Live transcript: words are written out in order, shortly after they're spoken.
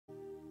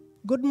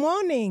Good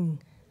morning.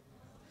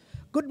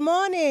 Good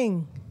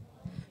morning.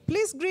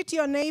 Please greet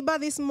your neighbor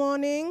this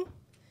morning.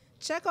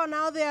 Check on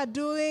how they are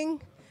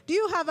doing. Do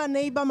you have a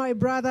neighbor, my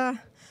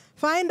brother?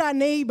 Find a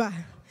neighbor.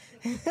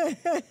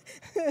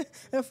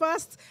 The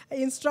first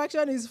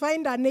instruction is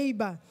find a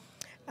neighbor.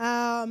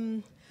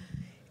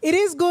 It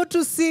is good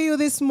to see you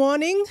this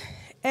morning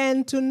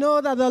and to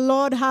know that the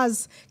Lord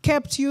has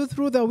kept you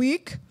through the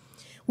week.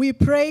 We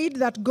prayed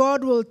that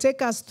God will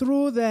take us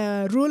through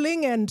the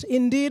ruling, and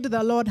indeed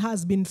the Lord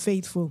has been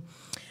faithful.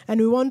 And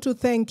we want to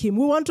thank him.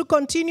 We want to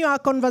continue our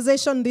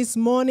conversation this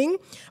morning,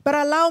 but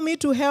allow me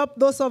to help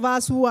those of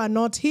us who are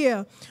not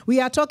here.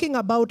 We are talking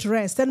about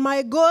rest. And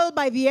my goal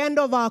by the end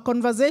of our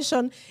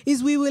conversation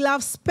is we will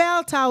have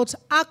spelled out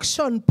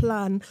action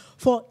plan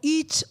for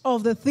each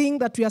of the things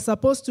that we are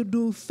supposed to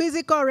do: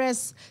 physical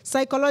rest,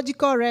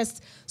 psychological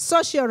rest,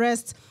 social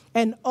rest,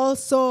 and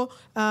also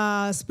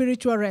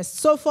spiritual rest.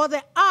 So for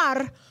the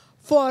R,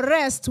 for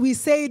rest, we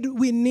said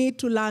we need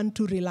to learn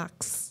to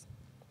relax.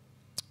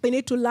 We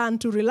need to learn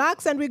to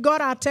relax, and we got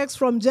our text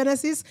from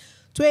Genesis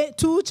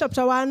 2,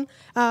 chapter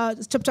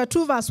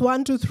 2, verse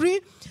 1 to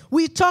 3.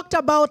 We talked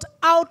about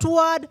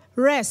outward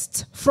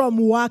rest from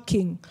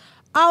working.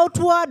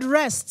 Outward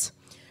rest.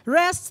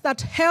 Rest that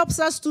helps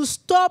us to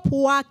stop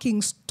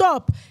working,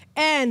 stop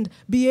and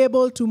be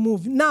able to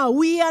move. Now,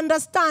 we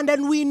understand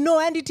and we know,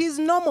 and it is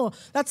normal,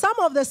 that some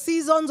of the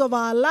seasons of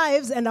our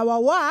lives and our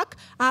work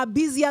are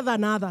busier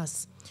than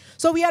others.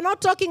 So we are not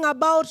talking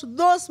about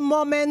those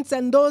moments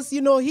and those,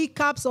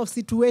 hiccups of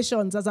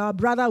situations, as our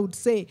brother would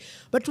say.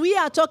 But we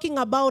are talking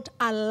about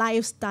a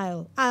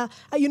lifestyle, a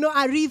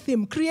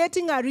rhythm,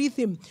 creating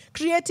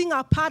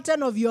a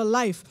pattern of your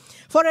life.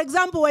 For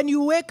example, when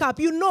you wake up,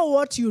 you know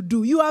what you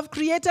do. You have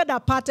created a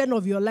pattern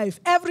of your life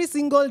every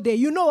single day.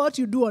 You know what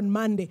you do on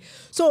Monday.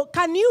 So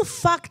can you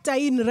factor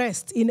in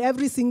rest in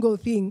every single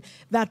thing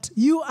that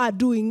you are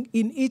doing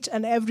in each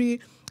and every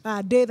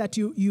day that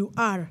you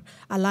are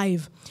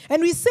alive?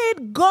 And we said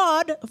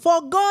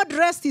for God,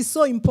 rest is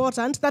so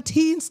important that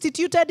he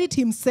instituted it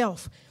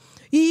himself.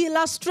 He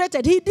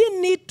illustrated. He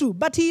didn't need to,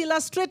 but he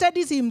illustrated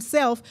it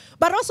himself.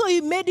 But also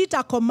he made it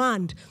a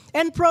command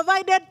and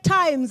provided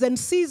times and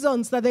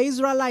seasons that the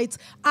Israelites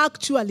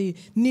actually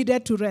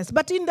needed to rest.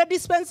 But in the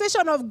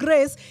dispensation of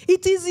grace,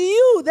 it is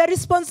you. The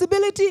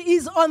responsibility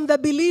is on the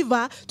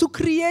believer to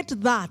create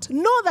that.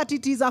 Know that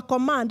it is a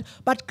command,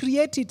 but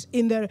create it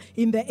in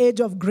the age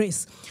of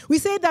grace. We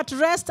say that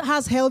rest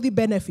has healthy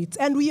benefits.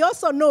 And we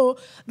also know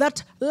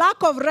that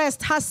lack of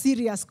rest has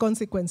serious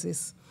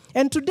consequences.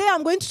 And today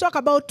I'm going to talk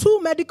about two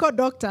medical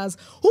doctors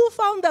who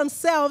found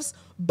themselves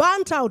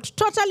burnt out,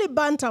 totally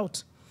burnt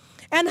out,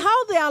 and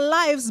how their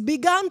lives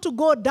began to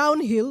go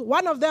downhill.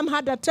 One of them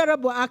had a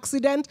terrible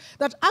accident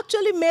that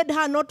actually made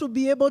her not to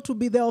be able to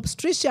be the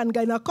obstetrician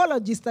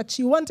gynecologist that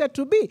she wanted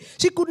to be.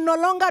 She could no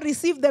longer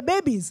receive the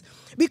babies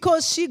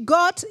because she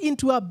got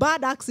into a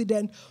bad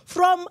accident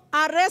from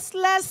a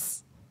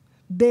restless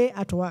day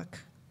at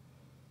work.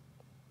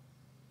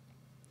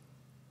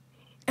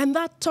 And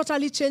that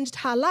totally changed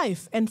her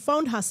life and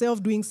found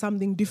herself doing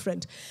something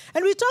different.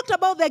 And we talked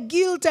about the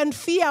guilt and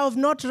fear of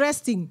not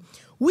resting.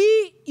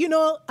 We,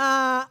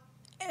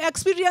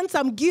 experience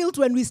some guilt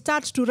when we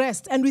start to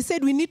rest. And we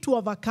said we need to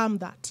overcome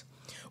that.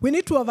 We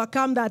need to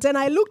overcome that. And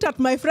I looked at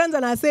my friends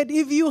and I said,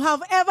 if you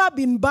have ever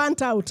been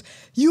burnt out,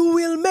 you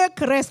will make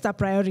rest a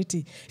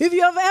priority. If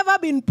you have ever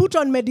been put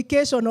on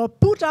medication or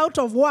put out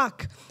of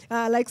work,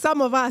 like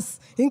some of us,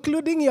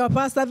 including your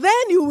pastor,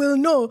 then you will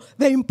know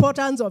the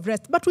importance of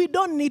rest. But we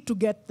don't need to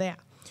get there.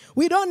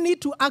 We don't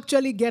need to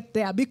actually get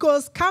there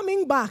because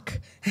coming back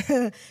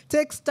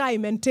takes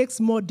time and takes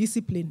more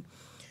discipline.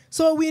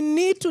 So we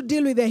need to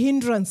deal with the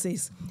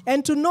hindrances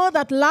and to know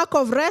that lack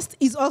of rest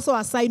is also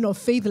a sign of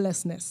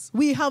faithlessness.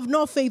 We have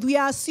no faith. We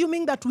are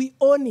assuming that we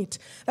own it,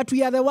 that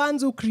we are the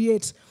ones who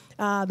create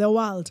the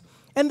world.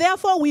 And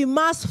therefore, we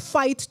must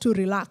fight to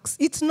relax.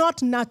 It's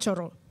not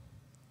natural.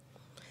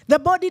 The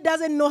body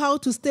doesn't know how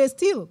to stay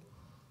still.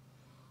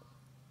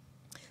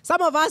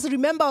 Some of us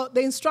remember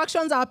the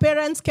instructions our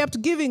parents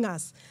kept giving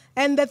us.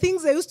 And the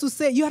things they used to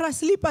say, you're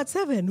asleep at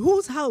 7.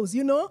 Whose house,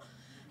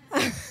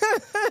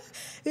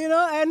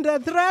 and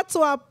the threats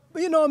were,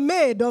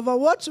 made over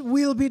what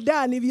will be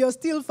done if you're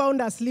still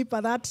found asleep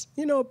at that,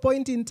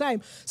 point in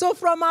time. So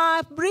from our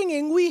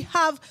upbringing, we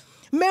have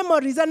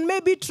memories and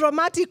maybe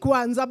traumatic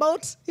ones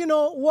about,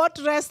 what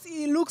rest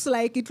looks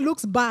like. It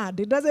looks bad.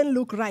 It doesn't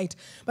look right.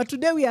 But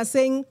today we are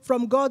saying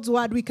from God's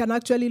word, we can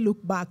actually look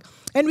back.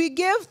 And we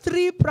gave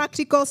 3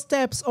 practical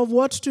steps of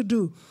what to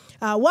do.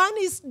 One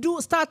is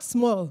start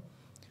small.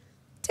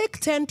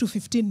 Take 10 to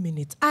 15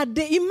 minutes a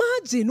day.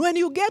 Imagine when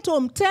you get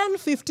home, 10,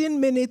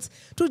 15 minutes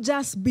to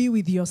just be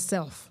with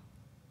yourself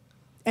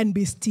and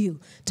be still.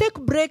 Take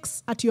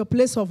breaks at your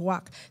place of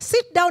work.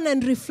 Sit down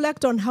and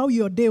reflect on how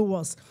your day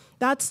was.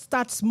 That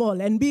starts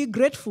small and be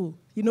grateful,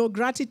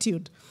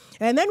 gratitude.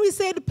 And then we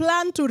said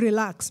plan to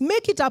relax.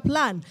 Make it a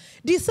plan.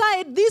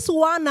 Decide this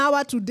 1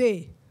 hour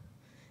today,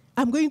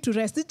 I'm going to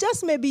rest. It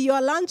just may be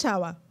your lunch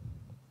hour.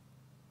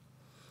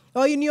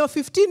 Or in your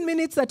 15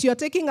 minutes that you're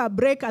taking a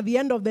break at the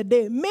end of the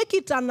day, make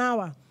it an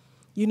hour,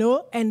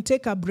 and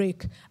take a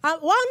break.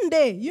 One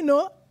day,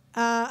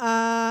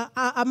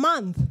 a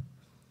month,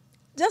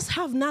 just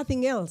have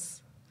nothing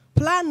else.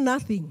 Plan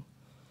nothing,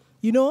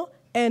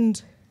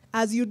 and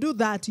as you do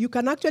that, you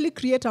can actually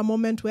create a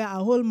moment where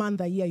a whole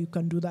month, a year, you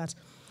can do that.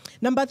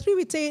 Number 3,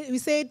 we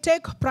say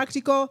take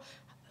practical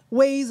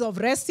ways of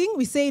resting.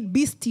 We say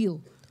be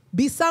still.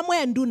 Be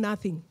somewhere and do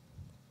nothing.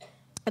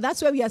 And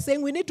that's where we are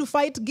saying we need to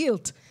fight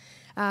guilt.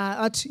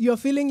 You're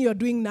feeling you're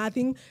doing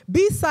nothing.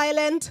 Be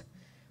silent.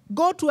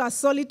 Go to a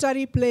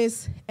solitary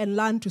place and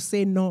learn to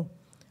say no.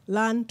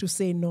 Learn to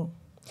say no.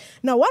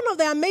 Now, one of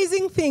the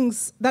amazing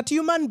things that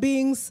human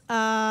beings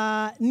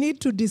need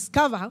to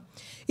discover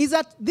is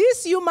that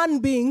these human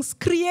beings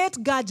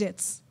create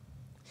gadgets.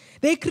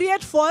 They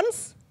create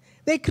phones,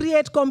 they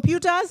create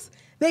computers,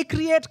 they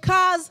create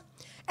cars,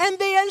 and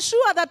they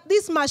ensure that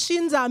these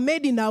machines are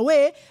made in a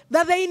way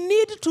that they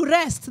need to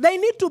rest. They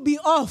need to be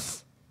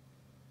off.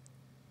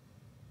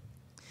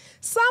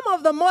 Some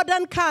of the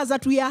modern cars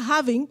that we are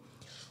having,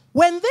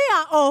 when they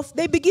are off,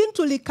 they begin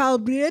to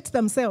recalibrate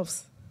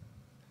themselves,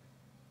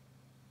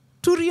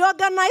 to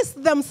reorganize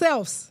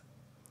themselves,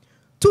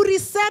 to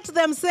reset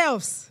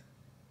themselves,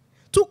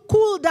 to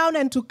cool down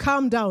and to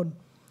calm down.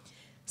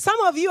 Some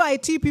of you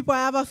IT people, I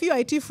have a few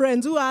IT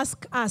friends who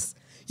ask us,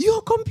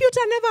 your computer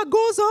never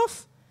goes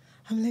off?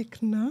 I'm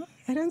like, no,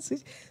 I don't see.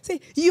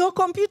 Say, your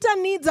computer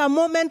needs a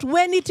moment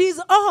when it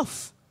is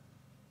off.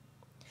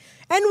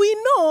 And we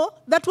know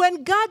that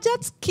when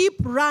gadgets keep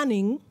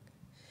running,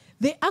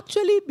 they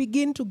actually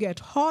begin to get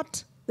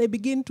hot. They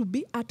begin to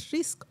be at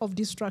risk of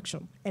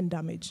destruction and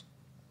damage.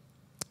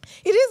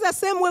 It is the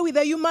same way with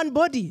the human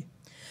body,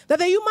 that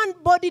the human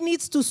body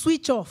needs to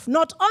switch off,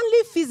 not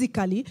only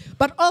physically,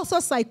 but also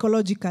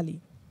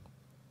psychologically.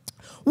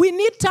 We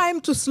need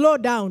time to slow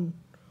down,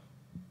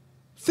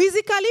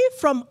 physically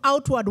from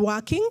outward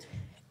working,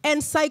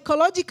 and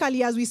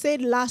psychologically, as we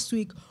said last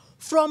week,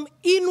 from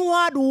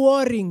inward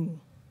worrying.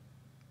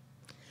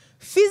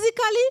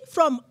 Physically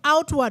from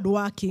outward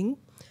working,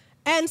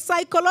 and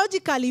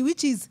psychologically,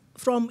 which is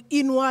from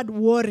inward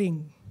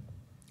worrying.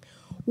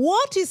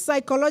 What is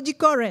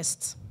psychological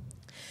rest?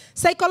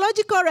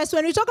 Psychological rest,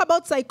 when we talk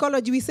about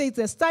psychology, we say it's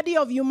a study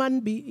of human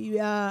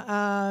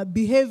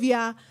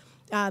behavior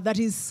that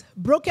is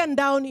broken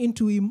down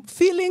into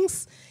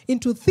feelings,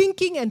 into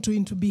thinking, and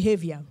into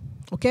behavior.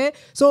 Okay?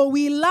 So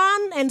we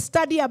learn and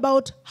study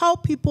about how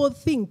people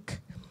think,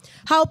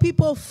 how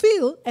people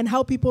feel, and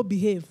how people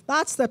behave.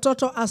 That's the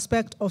total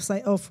aspect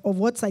of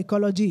what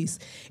psychology is.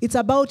 It's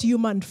about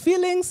human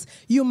feelings,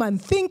 human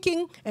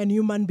thinking, and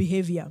human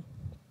behavior.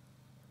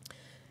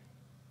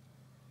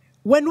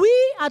 When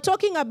we are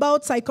talking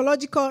about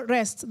psychological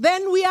rest,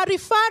 then we are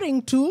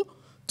referring to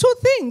two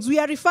things. We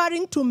are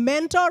referring to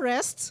mental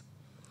rest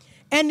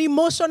and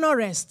emotional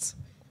rest.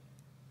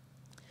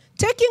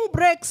 Taking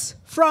breaks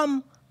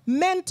from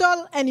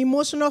mental and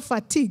emotional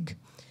fatigue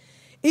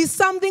is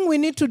something we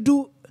need to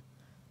do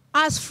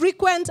as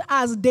frequent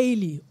as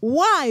daily.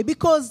 Why?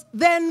 Because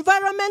the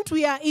environment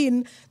we are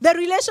in, the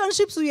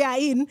relationships we are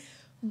in,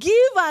 give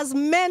us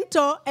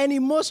mental and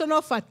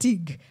emotional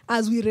fatigue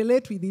as we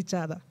relate with each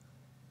other.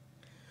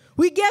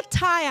 We get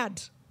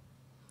tired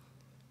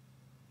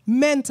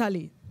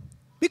mentally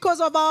because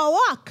of our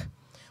work.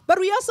 But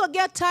we also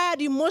get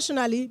tired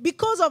emotionally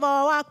because of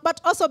our work,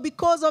 but also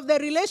because of the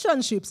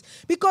relationships,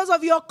 because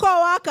of your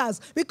co-workers,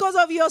 because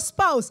of your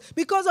spouse,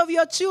 because of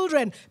your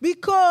children,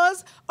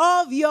 because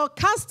of your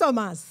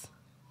customers.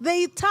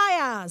 They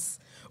tire us.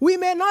 We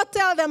may not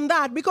tell them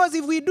that because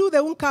if we do, they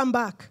won't come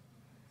back.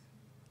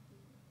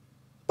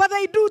 But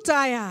they do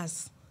tire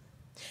us.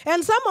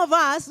 And some of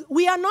us,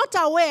 we are not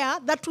aware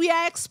that we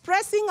are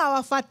expressing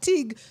our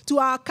fatigue to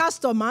our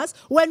customers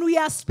when we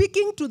are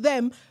speaking to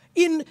them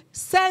in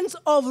sense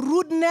of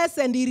rudeness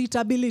and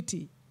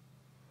irritability.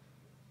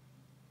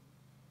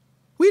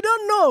 We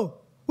don't know.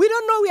 We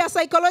don't know we are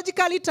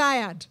psychologically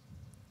tired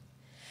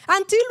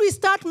until we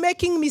start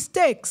making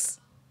mistakes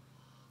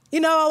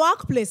in our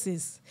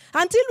workplaces,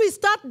 until we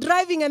start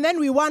driving and then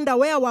we wonder,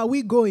 where were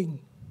we going?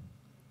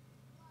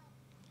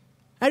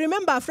 I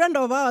remember a friend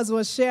of ours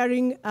was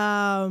sharing,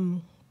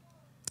 I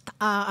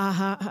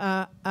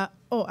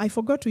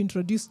forgot to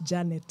introduce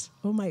Janet.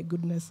 Oh, my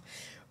goodness.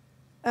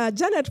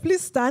 Janet,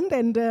 please stand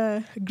and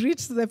greet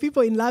the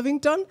people in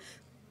Lavington.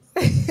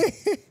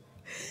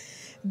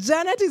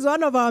 Janet is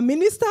one of our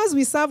ministers.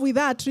 We serve with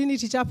her at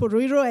Trinity Chapel,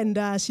 Ruiro,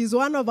 and she's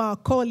one of our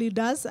core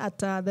leaders at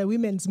the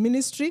women's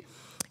ministry.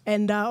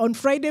 And on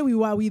Friday, we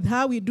were with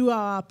her. We do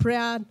our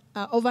prayer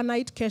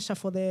overnight kesha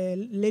for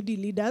the lady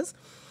leaders.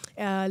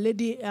 Of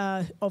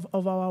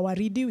our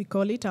Waridi, we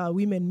call it, our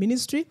women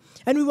ministry.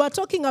 And we were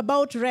talking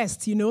about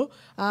rest,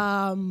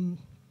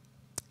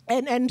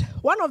 and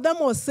one of them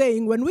was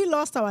saying, when we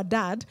lost our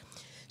dad,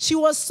 she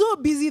was so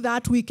busy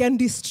that weekend,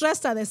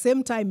 distressed at the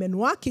same time and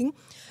working,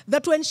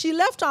 that when she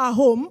left our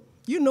home,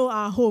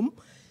 our home,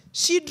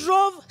 she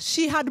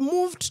had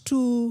moved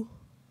to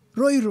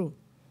Ruiro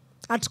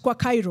at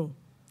Cairo.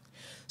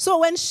 So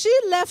when she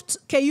left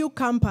KU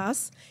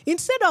campus,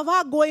 instead of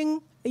her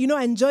going,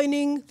 and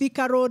joining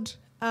Thika Road,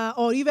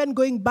 or even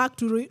going back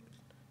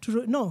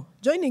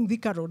joining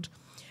Thika Road,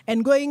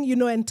 and going,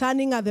 and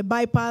turning at the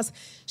bypass,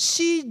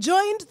 she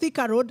joined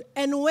Thika Road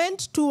and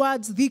went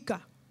towards Thika.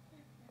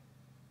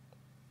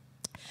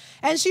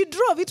 And she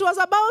drove. It was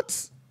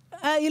about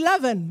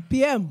 11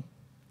 p.m.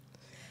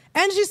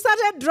 And she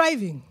started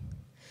driving.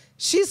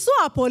 She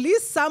saw a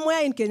police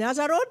somewhere in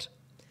Kenyatta Road,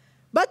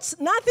 but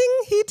nothing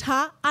hit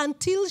her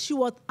until she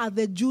was at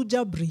the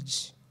Juja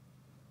Bridge.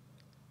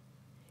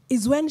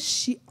 Is when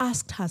she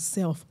asked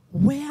herself,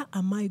 where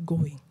am I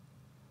going?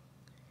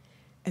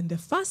 And the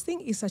first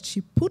thing is that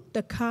she put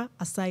the car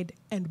aside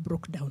and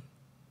broke down.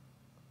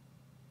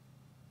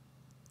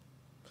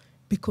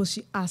 Because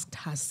she asked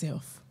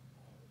herself,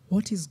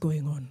 what is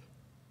going on?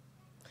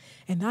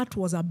 And that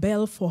was a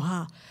bell for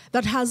her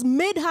that has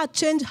made her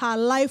change her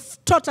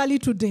life totally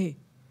today.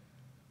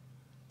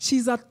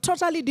 She's a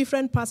totally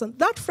different person.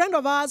 That friend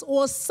of ours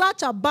was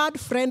such a bad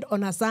friend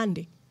on a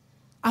Sunday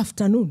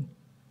afternoon.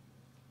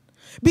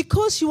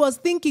 Because she was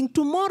thinking,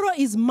 tomorrow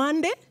is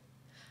Monday.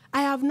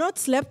 I have not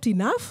slept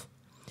enough.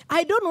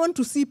 I don't want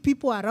to see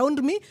people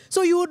around me.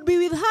 So you would be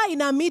with her in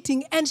a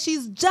meeting and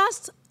she's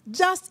just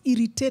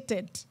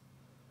irritated.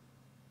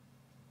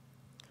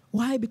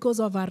 Why? Because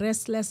of a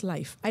restless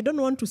life. I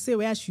don't want to say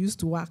where she used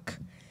to work,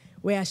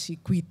 where she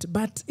quit,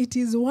 but it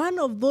is one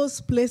of those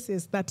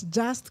places that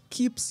just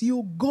keeps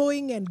you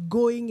going and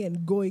going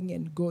and going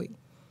and going.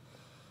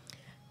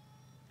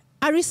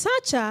 A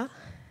researcher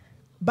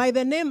by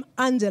the name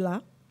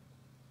Angela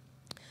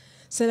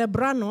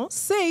Celebrano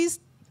says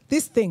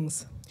these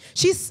things.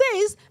 She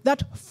says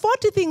that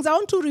 40 things, I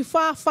want to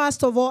refer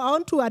first of all, I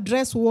want to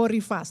address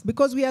worry first,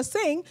 because we are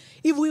saying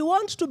if we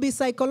want to be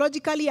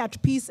psychologically at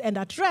peace and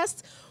at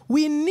rest,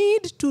 we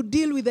need to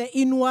deal with the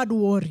inward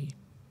worry.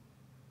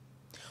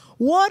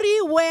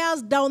 Worry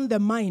wears down the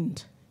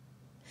mind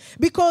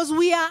because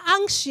we are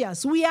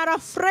anxious, we are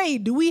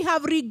afraid, we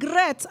have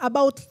regrets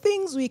about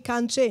things we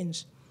can't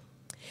change.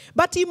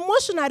 But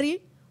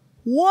emotionally,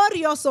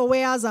 worry also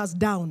wears us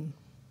down.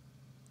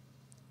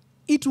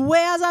 It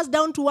wears us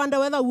down to wonder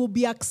whether we'll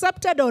be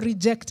accepted or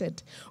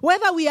rejected,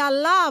 whether we are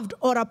loved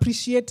or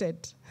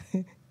appreciated.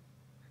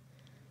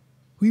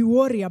 We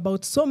worry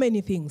about so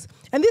many things.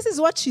 And this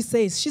is what she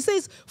says. She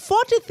says,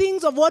 40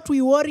 things of what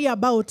we worry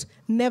about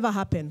never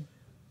happen.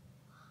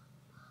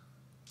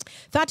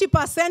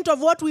 30% of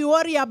what we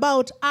worry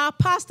about are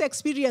past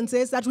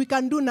experiences that we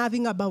can do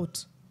nothing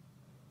about.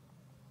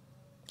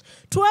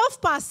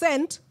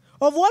 12%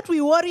 of what we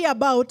worry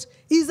about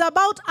is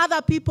about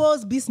other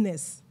people's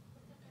business.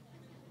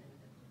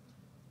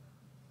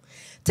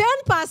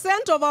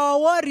 10% of our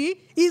worry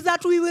is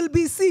that we will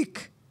be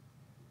sick.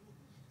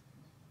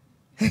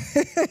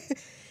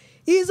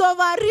 Is of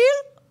a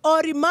real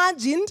or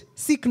imagined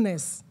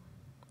sickness.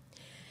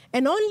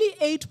 And only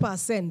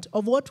 8%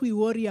 of what we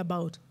worry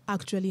about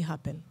actually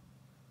happen.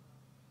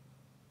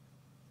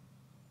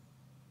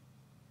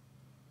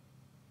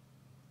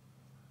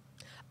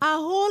 A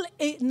whole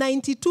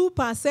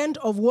 92%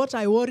 of what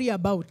I worry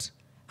about,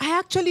 I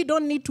actually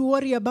don't need to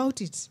worry about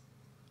it.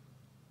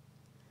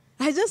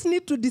 I just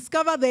need to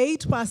discover the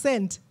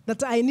 8%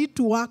 that I need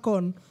to work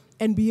on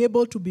and be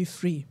able to be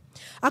free.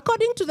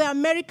 According to the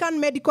American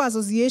Medical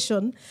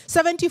Association,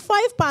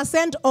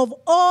 75% of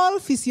all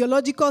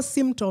physiological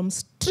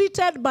symptoms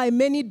treated by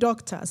many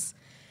doctors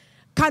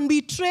can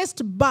be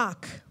traced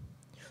back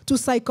to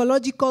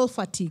psychological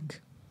fatigue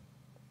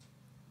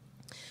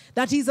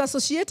that is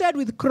associated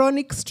with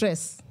chronic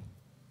stress.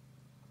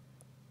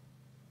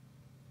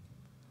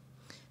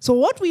 So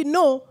what we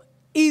know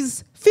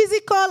is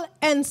physical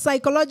and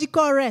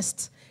psychological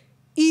rest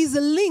is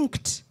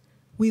linked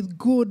with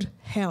good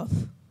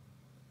health.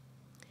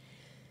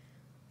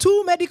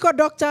 2 medical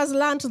doctors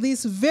learned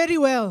this very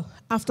well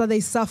after they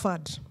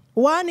suffered.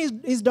 One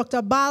is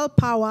Dr. Bal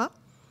Power.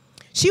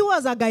 She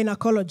was a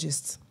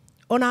gynecologist.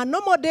 On a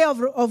normal day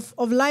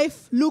of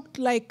life, looked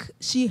like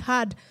she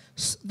had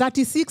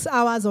 36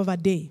 hours of a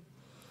day.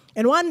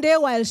 And one day,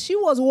 while she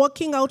was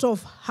walking out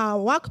of her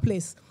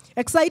workplace,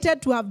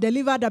 excited to have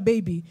delivered a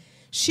baby,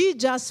 she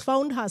just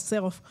found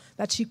herself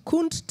that she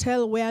couldn't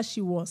tell where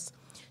she was.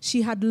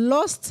 She had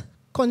lost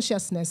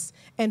consciousness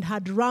and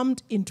had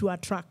rammed into a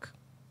truck.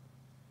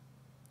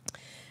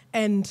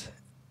 And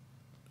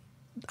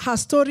her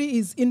story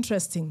is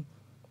interesting.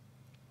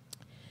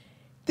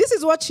 This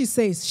is what she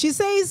says. She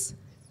says,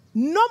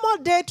 normal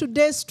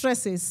day-to-day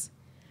stresses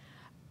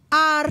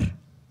are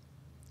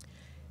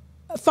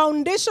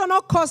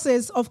foundational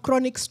causes of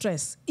chronic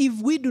stress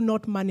if we do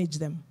not manage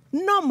them.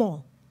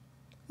 Normal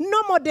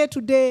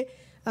day-to-day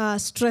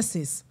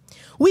stresses.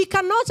 We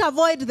cannot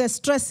avoid the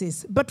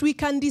stresses, but we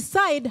can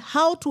decide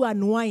how to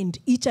unwind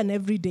each and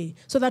every day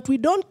so that we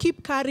don't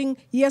keep carrying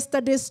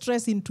yesterday's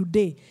stress into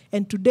today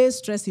and today's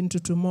stress into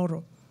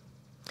tomorrow.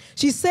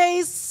 She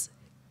says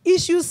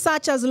issues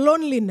such as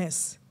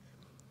loneliness,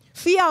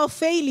 fear of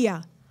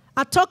failure,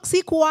 a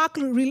toxic work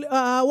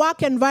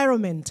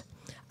environment,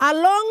 a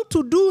long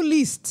to-do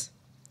list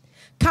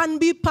can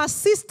be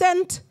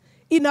persistent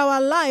in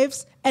our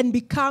lives and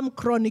become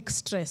chronic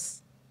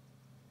stress.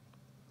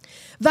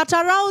 That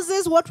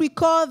arouses what we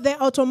call the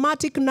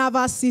automatic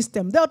nervous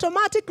system. The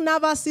automatic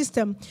nervous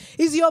system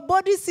is your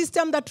body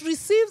system that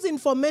receives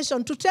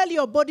information to tell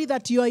your body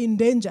that you are in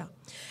danger.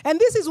 And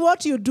this is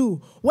what you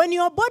do. When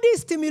your body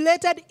is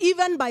stimulated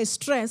even by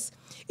stress,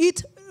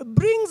 it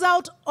brings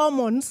out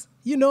hormones,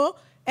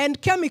 and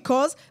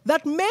chemicals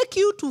that make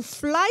you to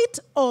flight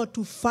or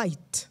to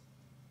fight.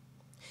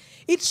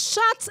 It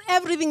shuts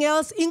everything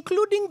else,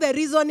 including the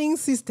reasoning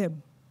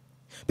system,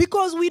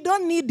 because we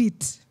don't need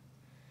it.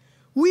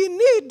 We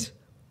need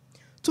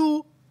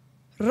to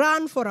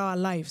run for our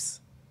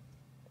lives.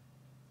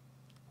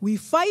 We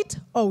fight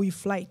or we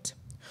flight.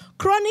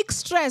 Chronic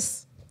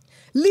stress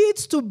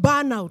leads to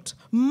burnout,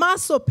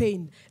 muscle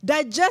pain,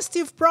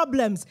 digestive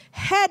problems,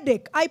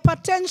 headache,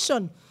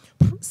 hypertension,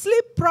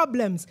 sleep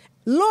problems,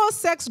 low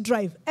sex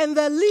drive, and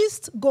the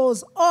list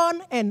goes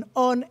on and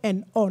on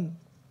and on.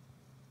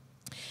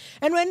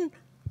 And when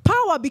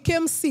Power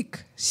became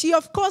sick, she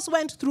of course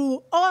went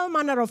through all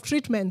manner of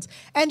treatments,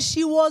 and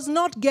she was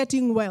not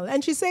getting well.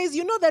 And she says,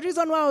 the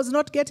reason why I was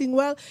not getting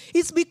well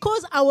is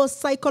because I was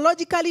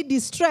psychologically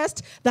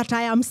distressed that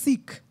I am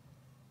sick.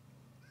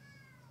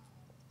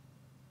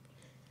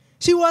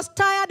 She was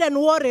tired and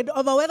worried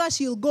over whether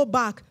she'll go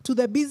back to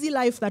the busy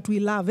life that we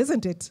love,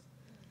 isn't it?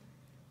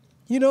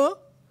 The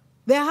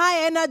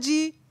high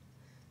energy,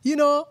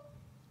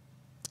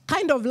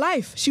 kind of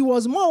life. She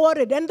was more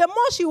worried. And the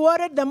more she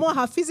worried, the more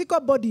her physical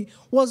body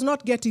was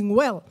not getting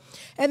well.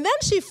 And then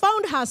she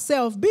found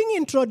herself being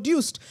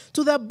introduced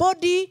to the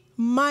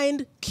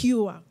body-mind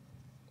cure.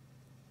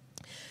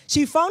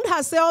 She found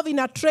herself in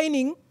a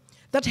training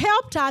that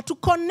helped her to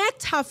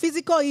connect her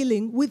physical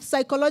healing with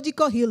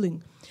psychological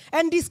healing,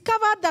 and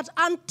discovered that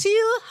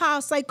until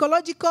her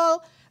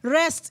psychological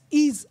rest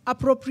is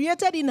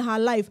appropriated in her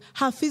life,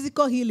 her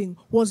physical healing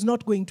was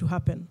not going to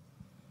happen.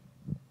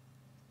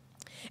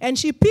 And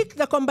she picked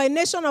the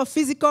combination of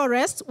physical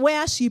rest,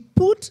 where she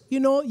put,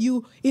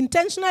 you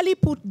intentionally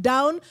put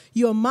down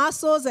your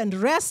muscles and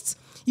rest,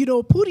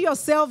 put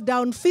yourself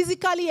down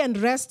physically and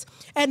rest,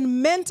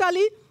 and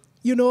mentally,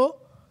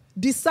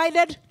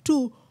 decided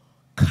to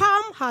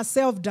calm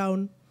herself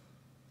down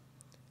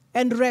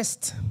and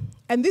rest.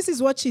 And this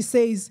is what she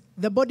says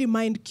the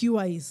body-mind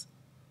cure is.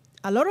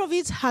 A lot of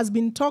it has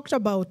been talked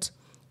about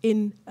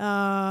in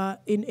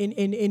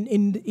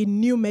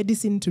new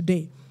medicine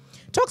today.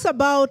 Talks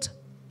about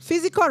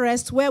physical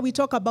rest, where we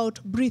talk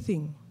about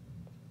breathing.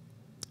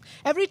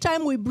 Every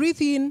time we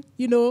breathe in,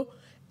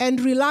 and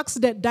relax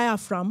the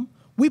diaphragm,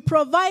 we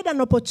provide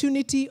an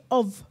opportunity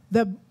of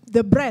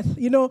the breath.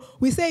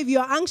 We say if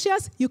you're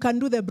anxious, you can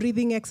do the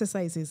breathing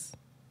exercises.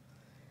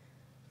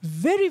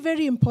 Very,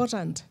 very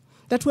important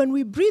that when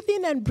we breathe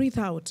in and breathe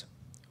out,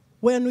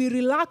 when we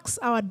relax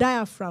our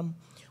diaphragm,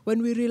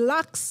 when we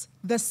relax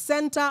the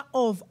center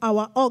of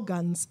our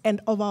organs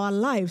and of our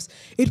lives,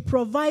 it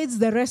provides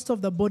the rest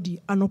of the body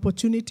an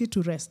opportunity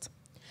to rest.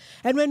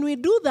 And when we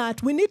do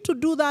that, we need to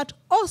do that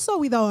also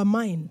with our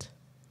mind.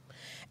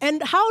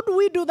 And how do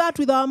we do that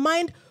with our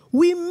mind?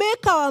 We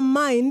make our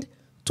mind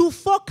to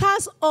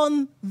focus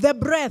on the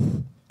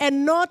breath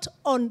and not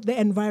on the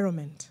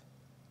environment.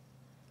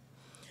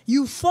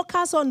 You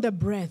focus on the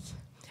breath.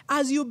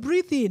 As you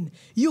breathe in,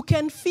 you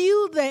can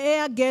feel the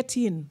air get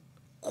in,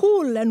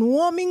 cool and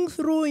warming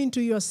through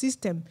into your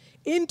system,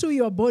 into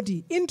your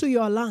body, into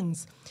your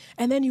lungs.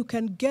 And then you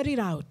can get it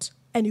out,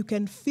 and you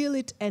can feel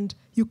it, and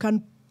you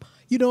can,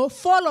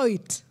 follow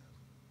it.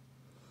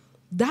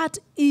 That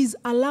is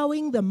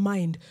allowing the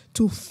mind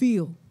to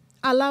feel,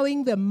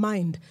 allowing the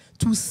mind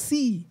to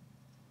see,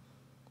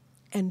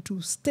 and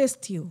to stay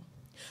still.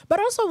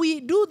 But also we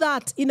do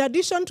that, in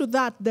addition to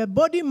that, the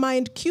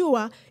body-mind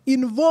cure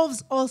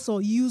involves also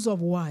use of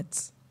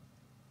words.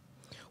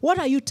 What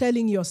are you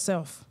telling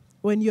yourself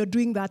when you're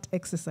doing that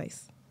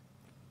exercise?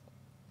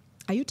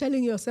 Are you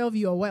telling yourself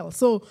you're well?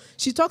 So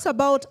she talks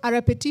about a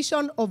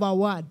repetition of a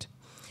word.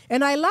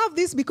 And I love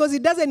this because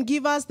it doesn't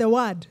give us the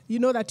word,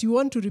 that you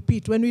want to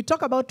repeat. When we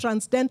talk about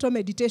transcendental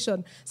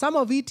meditation, some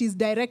of it is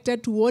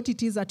directed to what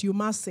it is that you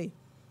must say.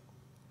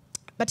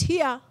 But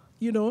here,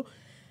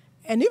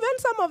 and even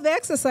some of the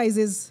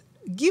exercises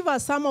give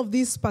us some of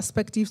these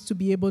perspectives to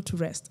be able to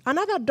rest.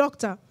 Another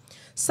doctor,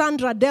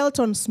 Sandra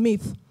Delton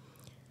Smith,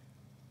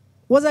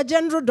 was a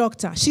general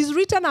doctor. She's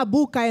written a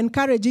book I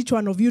encourage each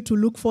one of you to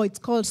look for. It's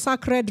called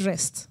Sacred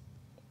Rest.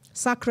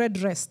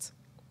 Sacred Rest.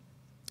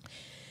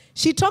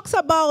 She talks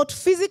about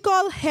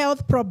physical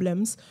health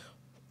problems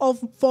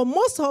for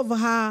most of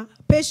her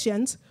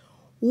patients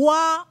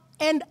were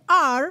and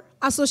are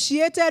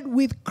associated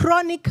with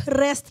chronic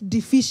rest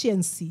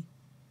deficiency.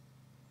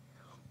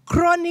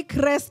 Chronic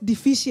rest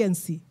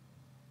deficiency.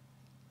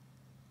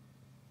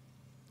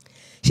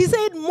 She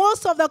said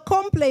most of the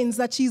complaints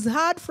that she's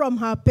heard from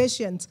her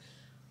patients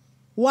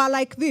were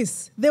like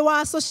this. They were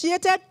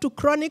associated to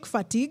chronic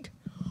fatigue,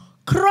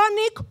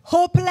 chronic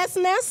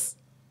hopelessness,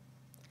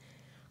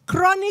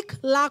 chronic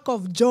lack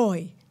of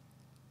joy,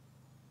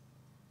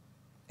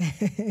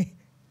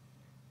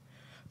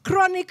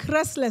 chronic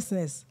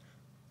restlessness,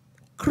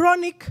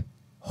 chronic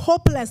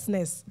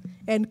hopelessness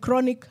and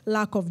chronic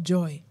lack of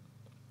joy.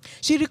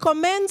 She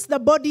recommends the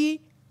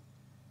body,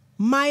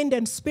 mind,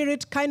 and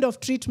spirit kind of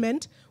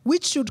treatment,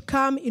 which should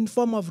come in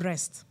form of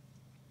rest.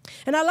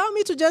 And allow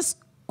me to just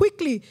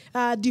quickly,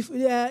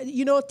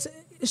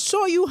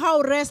 show you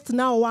how rest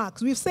now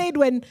works. We've said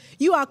when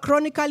you are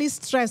chronically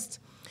stressed,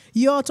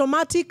 your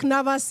automatic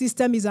nervous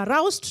system is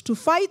aroused to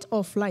fight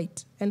or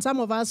flight, and some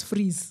of us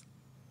freeze.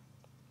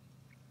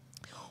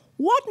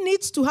 What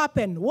needs to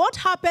happen? What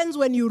happens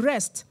when you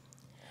rest?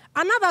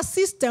 Another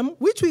system,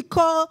 which we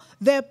call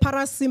the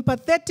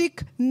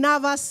parasympathetic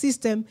nervous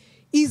system,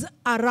 is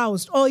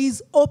aroused or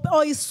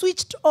is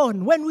switched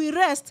on. When we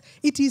rest,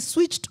 it is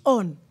switched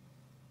on.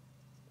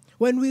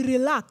 When we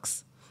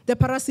relax, the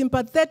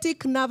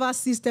parasympathetic nervous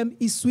system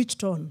is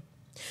switched on.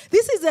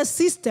 This is a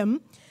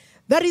system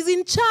that is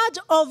in charge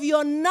of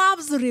your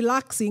nerves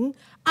relaxing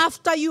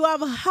after you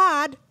have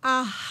had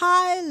a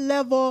high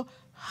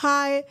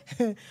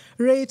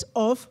rate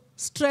of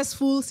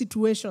stressful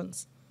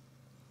situations.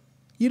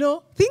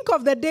 Think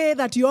of the day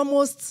that you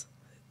almost,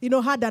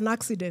 had an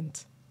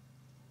accident,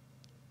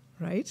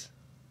 right?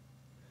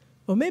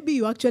 Or maybe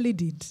you actually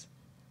did.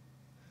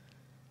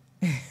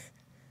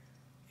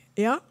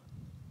 Yeah?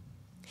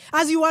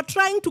 As you were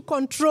trying to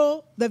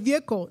control the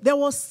vehicle, there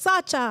was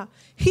such a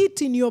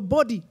heat in your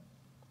body.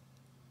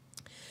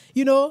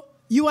 You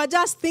were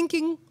just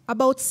thinking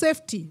about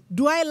safety.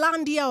 Do I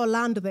land here or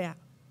land there?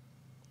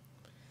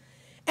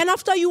 And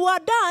after you were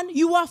done,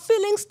 you were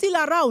feeling still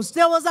aroused.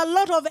 There was a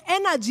lot of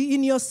energy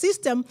in your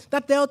system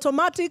that the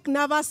automatic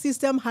nervous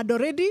system had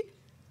already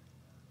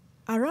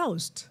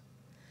aroused.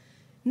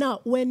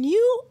 Now, when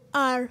you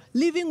are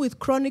living with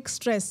chronic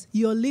stress,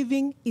 you're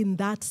living in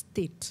that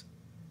state.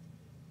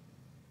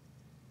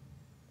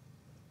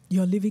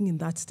 You're living in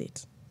that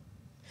state.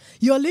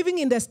 You're living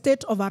in the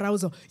state of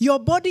arousal. Your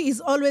body is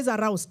always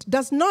aroused.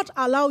 Does not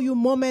allow you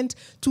moment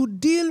to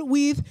deal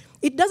with,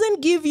 it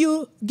doesn't give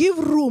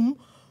room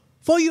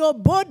for your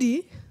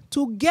body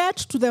to get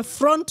to the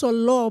frontal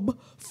lobe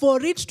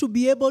for it to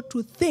be able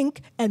to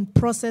think and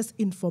process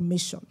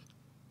information.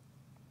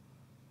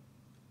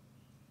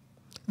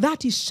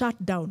 That is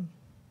shut down.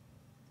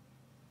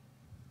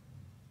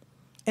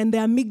 And the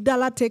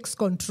amygdala takes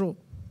control.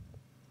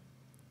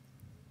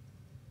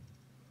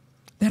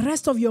 The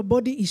rest of your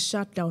body is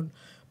shut down.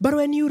 But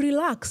when you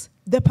relax,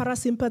 the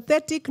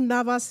parasympathetic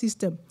nervous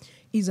system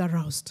is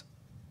aroused.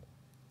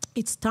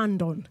 It's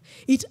turned on.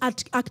 It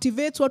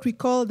activates what we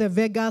call the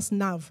vagus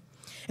nerve.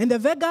 And the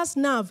vagus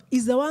nerve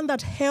is the one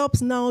that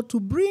helps now to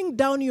bring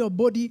down your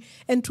body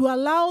and to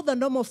allow the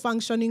normal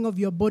functioning of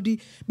your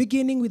body,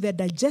 beginning with the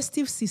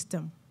digestive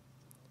system.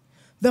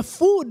 The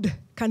food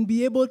can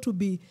be able to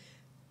be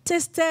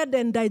tasted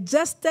and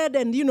digested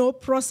and,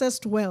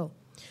 processed well.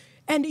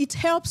 And it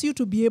helps you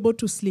to be able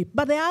to sleep.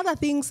 But there are other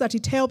things that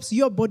it helps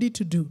your body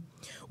to do.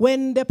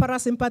 When the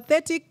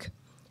parasympathetic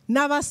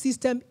nervous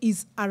system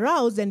is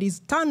aroused and is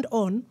turned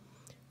on,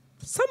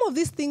 some of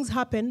these things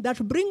happen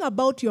that bring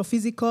about your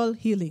physical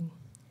healing.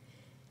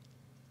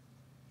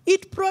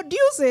 It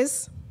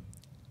produces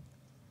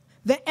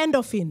the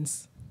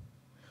endorphins,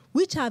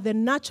 which are the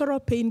natural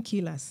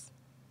painkillers.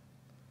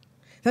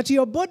 That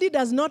your body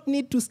does not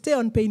need to stay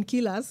on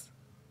painkillers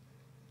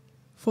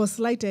for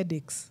slight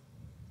headaches.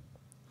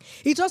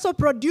 It also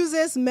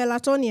produces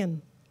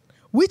melatonin,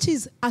 which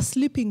is a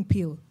sleeping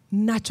pill,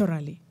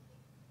 naturally.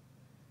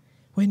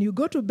 When you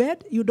go to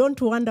bed, you don't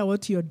wonder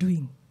what you're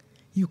doing.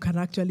 You can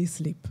actually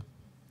sleep.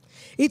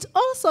 It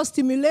also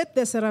stimulates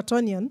the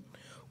serotonin,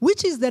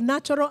 which is the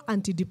natural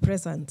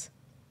antidepressant.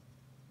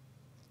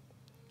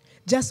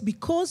 Just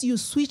because you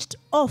switched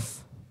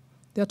off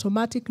the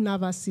automatic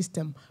nervous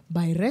system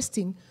by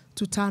resting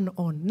to turn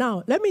on.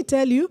 Now, let me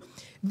tell you,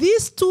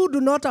 these two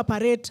do not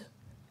operate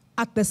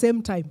at the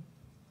same time.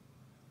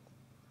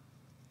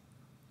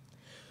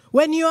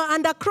 When you are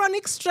under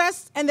chronic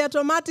stress and the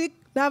automatic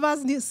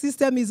nervous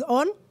system is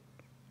on,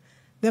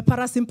 the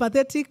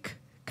parasympathetic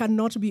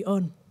cannot be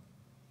on.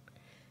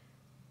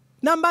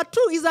 Number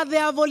two is that they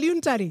are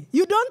voluntary.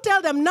 You don't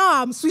tell them,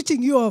 now I'm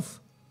switching you off.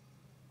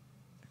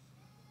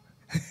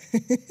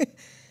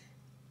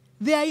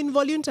 They are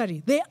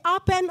involuntary. They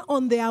happen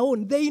on their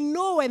own. They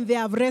know when they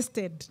have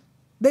rested.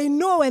 They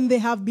know when they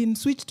have been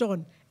switched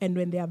on and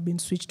when they have been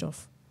switched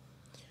off.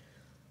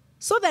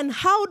 So then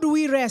how do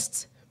we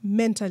rest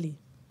mentally?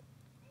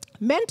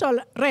 Mental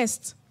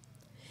rest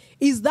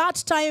is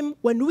that time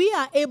when we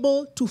are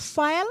able to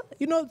file.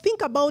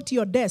 Think about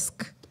your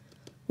desk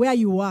where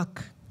you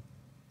work.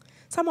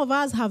 Some of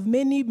us have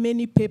many,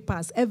 many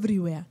papers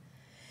everywhere.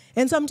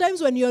 And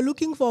sometimes when you're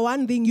looking for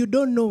one thing, you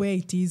don't know where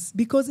it is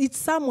because it's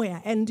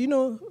somewhere. And,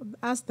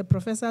 as the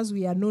professors,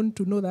 we are known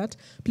to know that.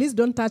 Please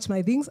don't touch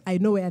my things. I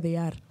know where they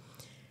are.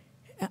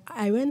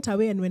 I went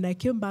away, and when I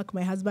came back,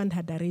 my husband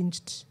had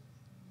arranged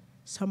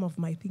some of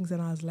my things,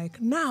 and I was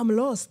like, now I'm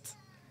lost.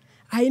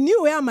 I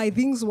knew where my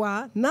things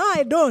were. Now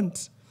I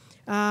don't.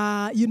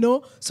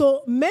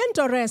 So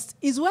mental rest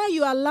is where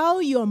you allow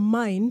your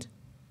mind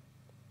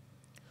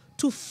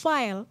to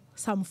file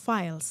some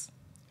files,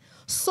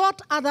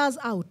 sort others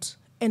out,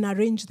 and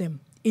arrange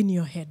them in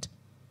your head.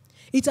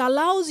 It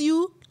allows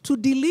you to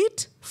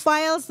delete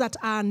files that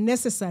are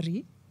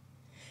unnecessary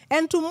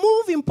and to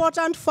move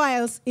important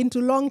files into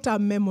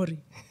long-term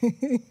memory.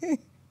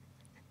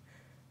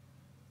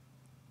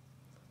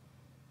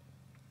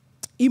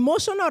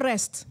 Emotional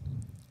rest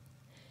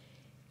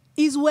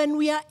is when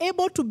we are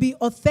able to be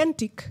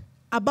authentic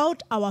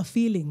about our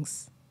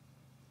feelings.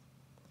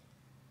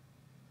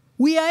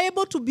 We are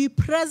able to be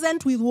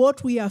present with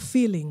what we are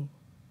feeling.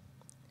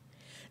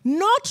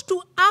 Not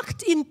to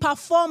act in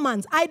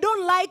performance. I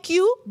don't like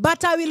you,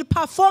 but I will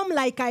perform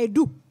like I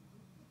do.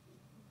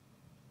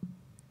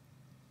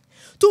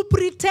 To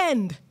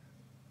pretend.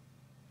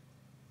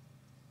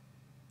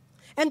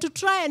 And to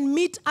try and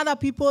meet other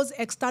people's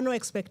external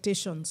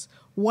expectations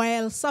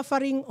while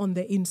suffering on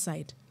the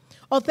inside.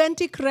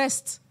 Authentic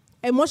rest,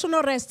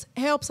 emotional rest,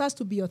 helps us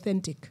to be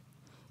authentic.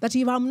 That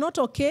if I'm not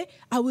okay,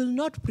 I will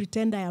not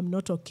pretend I am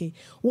not okay.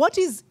 What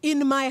is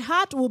in my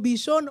heart will be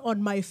shown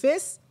on my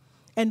face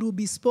and will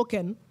be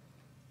spoken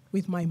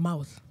with my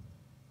mouth.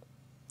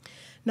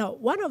 Now,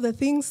 one of the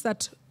things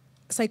that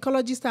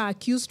psychologists are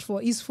accused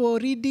for is for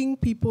reading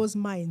people's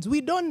minds.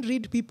 We don't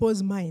read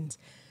people's minds.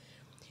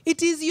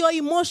 It is your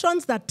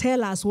emotions that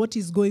tell us what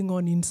is going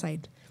on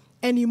inside.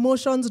 And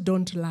emotions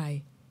don't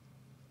lie.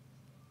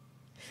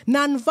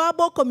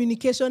 Nonverbal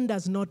communication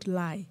does not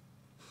lie.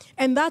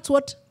 And that's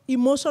what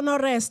emotional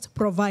rest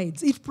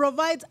provides. It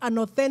provides an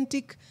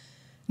authentic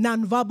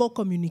nonverbal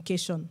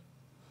communication.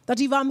 That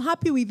if I'm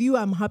happy with you,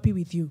 I'm happy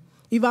with you.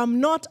 If I'm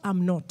not,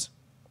 I'm not.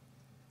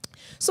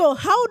 So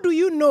how do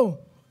you know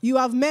you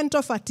have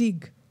mental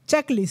fatigue?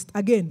 Checklist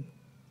again.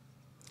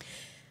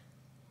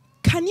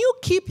 Can you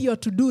keep your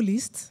to-do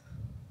list?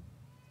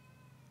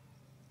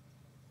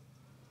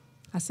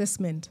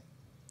 Assessment.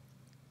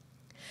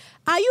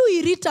 Are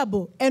you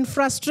irritable and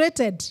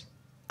frustrated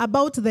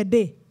about the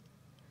day?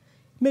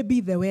 Maybe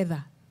the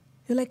weather.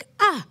 You're like,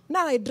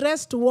 now I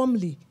dressed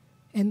warmly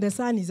and the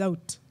sun is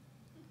out.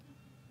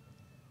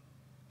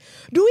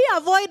 Do we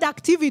avoid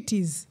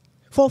activities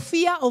for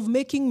fear of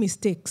making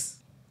mistakes?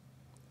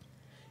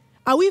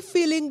 Are we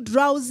feeling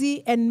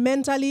drowsy and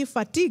mentally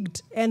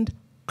fatigued and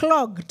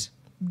clogged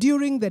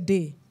during the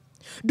day?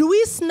 Do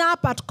we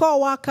snap at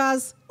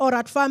co-workers or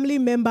at family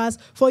members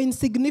for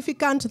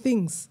insignificant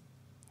things?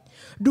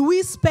 Do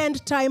we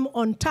spend time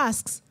on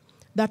tasks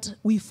that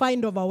we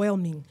find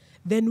overwhelming?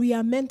 Then we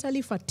are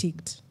mentally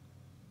fatigued.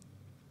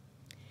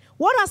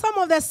 What are some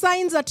of the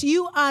signs that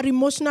you are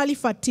emotionally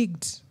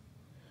fatigued?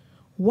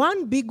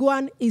 One big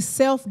one is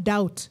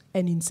self-doubt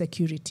and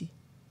insecurity.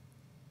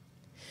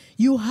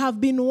 You have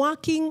been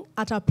working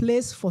at a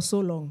place for so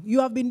long.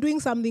 You have been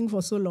doing something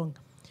for so long.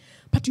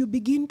 But you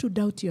begin to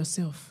doubt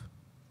yourself.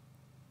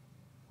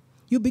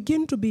 You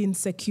begin to be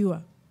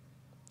insecure.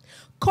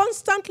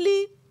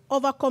 Constantly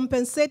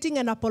overcompensating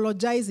and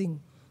apologizing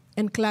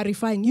and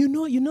clarifying. You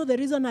know the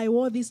reason I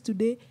wore this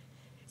today?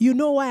 You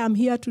know why I'm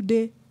here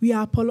today? We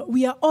are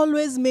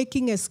always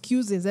making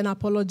excuses and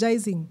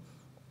apologizing.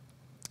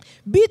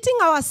 Beating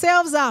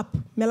ourselves up,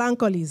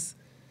 melancholies,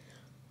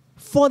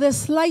 for the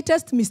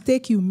slightest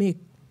mistake you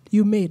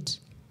made.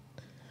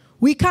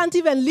 We can't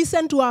even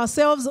listen to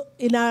ourselves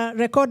in a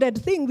recorded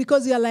thing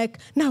because you're like,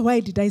 now why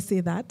did I say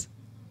that?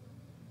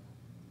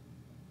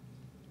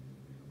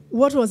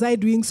 What was I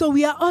doing? So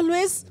we are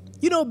always,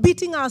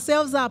 beating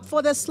ourselves up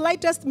for the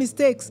slightest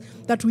mistakes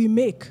that we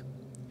make.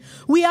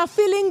 We are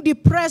feeling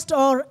depressed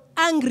or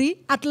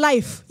angry at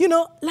life.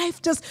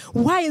 Life just,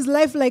 why is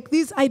life like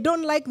this? I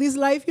don't like this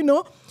life,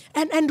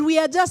 And we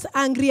are just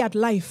angry at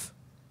life.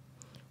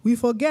 We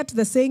forget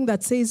the saying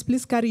that says,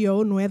 please carry your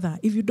own weather.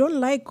 If you don't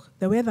like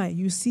the weather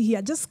you see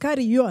here, just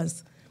carry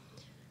yours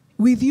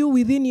with you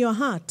within your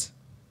heart.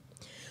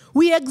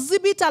 We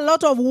exhibit a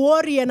lot of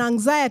worry and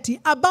anxiety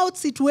about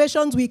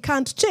situations we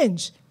can't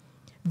change.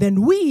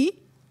 Then we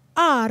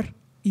are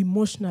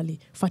emotionally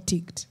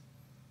fatigued.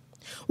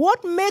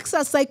 What makes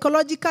us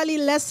psychologically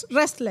less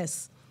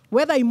restless,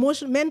 whether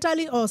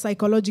mentally or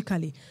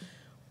psychologically?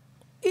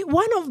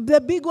 One of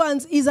the big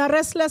ones is a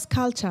restless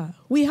culture.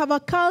 We have a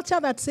culture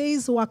that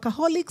says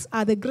workaholics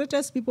are the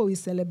greatest people we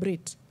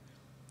celebrate.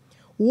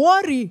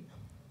 Worry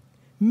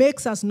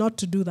makes us not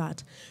to do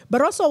that.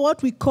 But also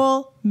what we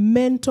call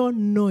mental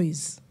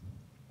noise.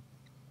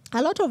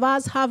 A lot of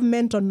us have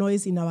mental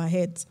noise in our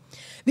heads.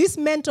 This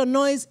mental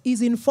noise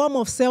is in form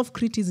of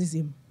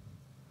self-criticism.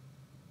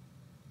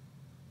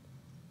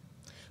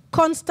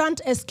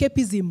 Constant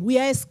escapism. We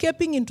are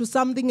escaping into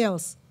something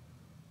else.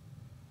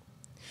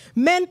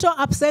 Mental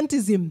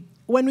absenteeism.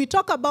 When we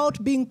talk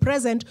about being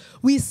present,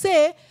 we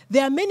say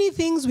there are many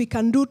things we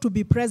can do to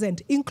be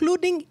present,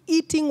 including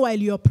eating while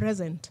you're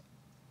present,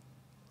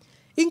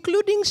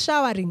 including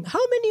showering. How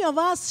many of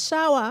us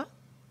shower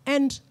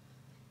and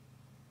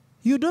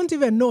you don't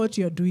even know what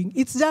you're doing?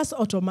 It's just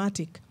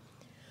automatic.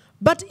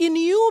 But in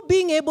you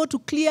being able to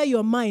clear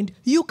your mind,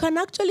 you can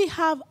actually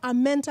have a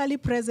mentally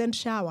present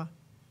shower.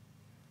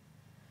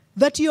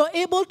 That you're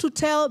able to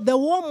tell the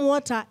warm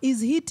water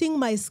is hitting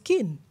my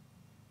skin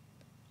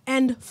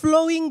and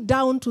flowing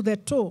down to the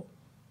toe.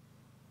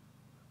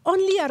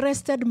 Only a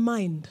rested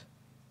mind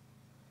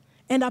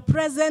And a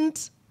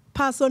present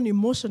person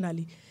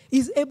emotionally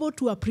is able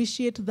to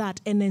appreciate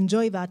that and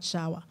enjoy that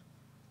shower.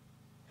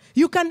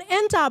 You can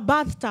enter a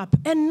bathtub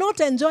and not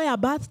enjoy a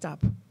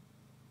bathtub.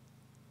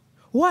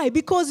 Why?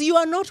 Because you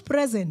are not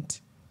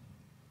present.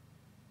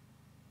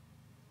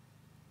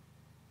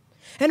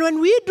 And when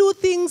we do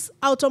things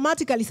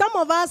automatically, some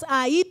of us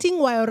are eating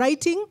while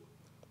writing,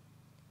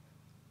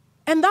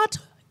 and that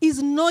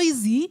is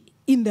noisy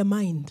in the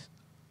mind.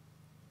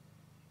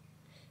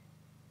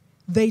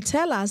 They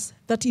tell us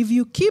that if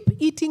you keep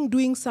eating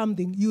doing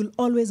something, you'll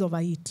always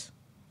overeat.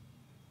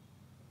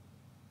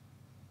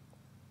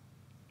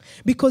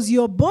 Because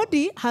your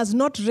body has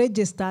not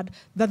registered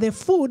that the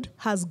food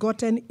has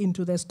gotten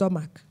into the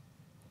stomach.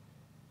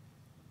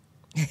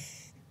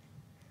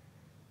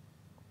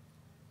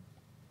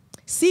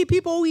 See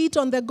people who eat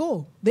on the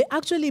go. They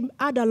actually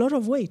add a lot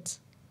of weight.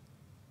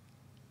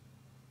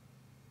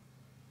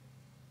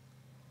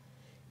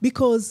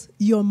 Because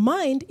your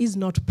mind is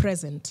not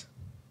present.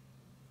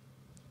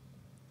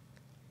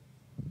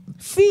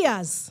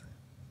 Fears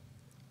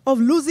of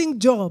losing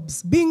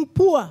jobs, being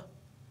poor,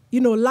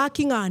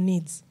 lacking our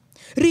needs.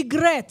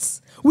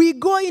 Regrets. We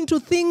go into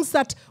things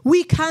that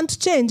we can't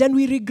change and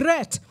we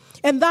regret.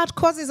 And that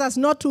causes us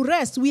not to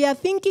rest. We are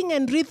thinking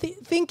and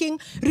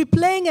rethinking,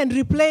 replaying and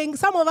replaying.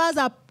 Some of us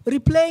are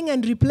replaying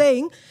and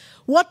replaying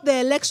what the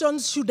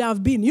elections should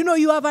have been.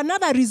 You have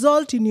another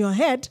result in your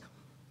head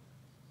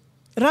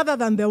rather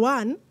than the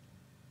one.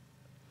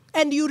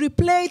 And you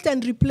replay it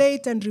and replay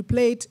it and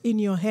replay it in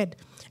your head.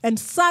 And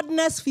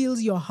sadness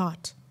fills your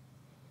heart.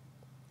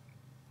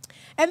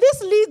 And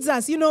this leads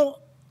us,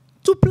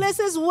 to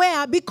places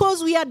where,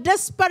 because we are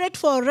desperate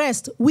for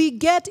rest, we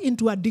get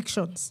into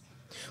addictions.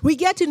 We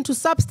get into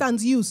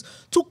substance use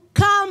to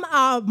calm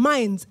our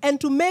minds and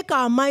to make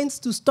our minds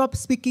to stop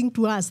speaking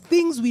to us,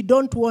 things we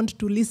don't want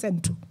to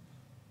listen to.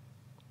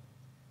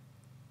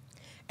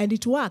 And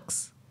it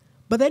works.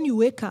 But then you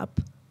wake up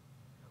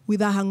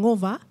with a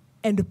hangover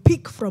and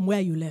pick from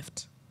where you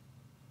left.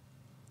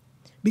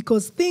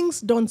 Because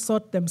things don't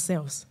sort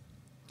themselves.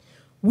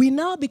 We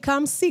now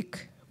become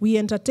sick. We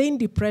entertain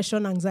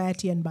depression,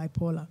 anxiety, and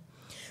bipolar.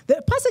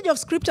 The passage of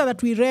scripture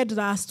that we read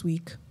last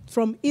week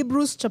from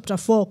Hebrews chapter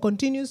 4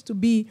 continues to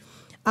be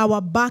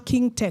our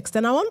backing text.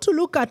 And I want to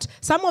look at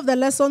some of the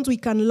lessons we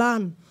can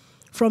learn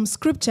from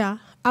scripture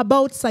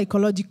about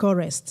psychological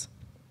rest.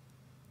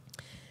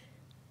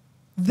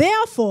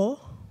 Therefore,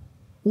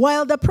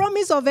 while the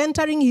promise of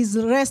entering his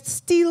rest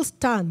still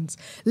stands,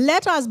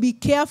 let us be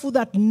careful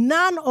that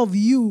none of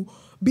you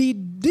be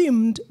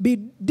deemed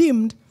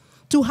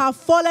to have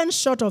fallen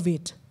short of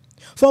it.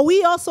 For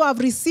we also have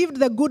received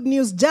the good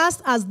news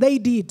just as they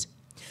did.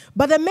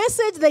 But the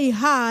message they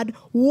had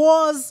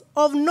was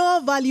of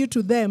no value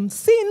to them,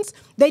 since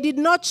they did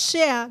not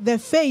share the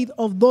faith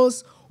of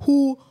those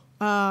who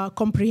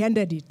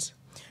comprehended it.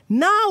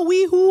 Now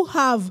we who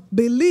have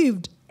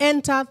believed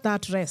enter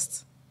that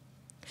rest.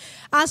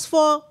 As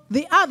for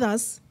the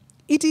others,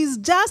 it is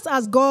just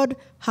as God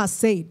has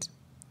said.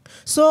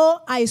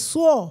 So I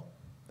swore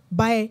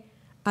by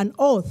an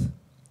oath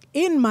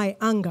in my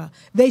anger,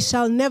 they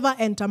shall never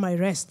enter my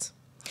rest.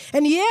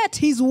 And yet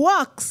his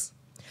works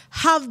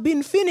have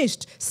been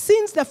finished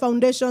since the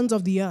foundations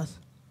of the earth.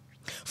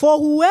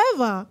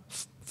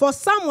 For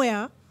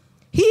somewhere,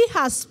 he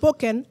has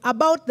spoken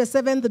about the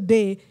seventh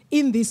day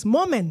in this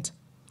moment.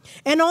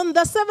 And on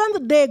the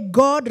seventh day,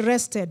 God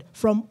rested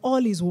from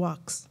all his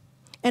works.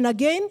 And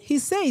again, he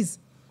says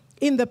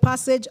in the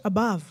passage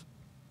above,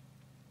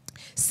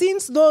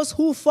 since those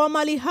who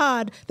formerly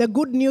heard the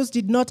good news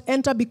did not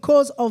enter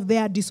because of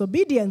their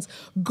disobedience,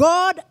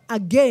 God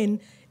again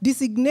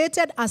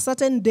designated a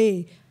certain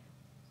day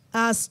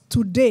as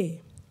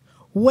today,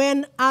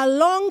 when a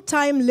long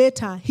time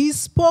later he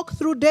spoke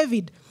through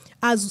David,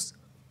 as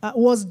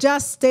was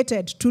just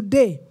stated,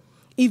 today,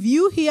 if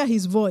you hear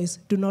his voice,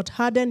 do not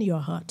harden your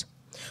heart.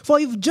 For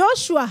if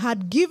Joshua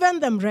had given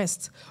them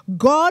rest,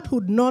 God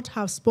would not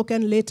have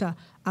spoken later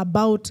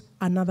about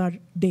another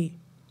day.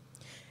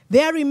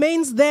 There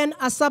remains then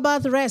a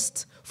Sabbath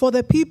rest for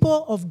the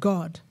people of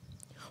God.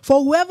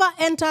 For whoever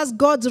enters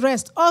God's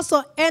rest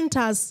also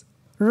enters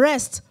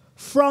rest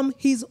from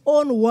his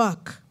own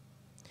work,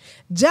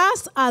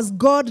 just as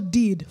God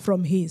did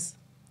from his.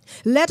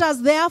 Let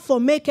us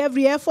therefore make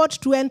every effort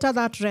to enter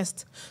that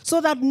rest,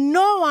 so that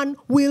no one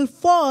will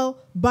fall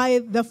by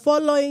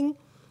following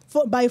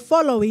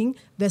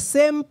the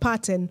same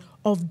pattern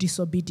of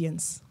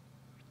disobedience.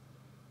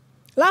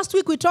 Last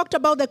week we talked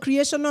about the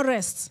creational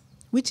rest,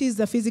 which is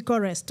the physical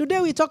rest. Today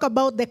we talk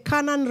about the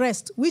Canaan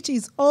rest, which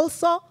is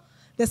also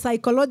the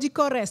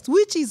psychological rest,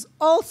 which is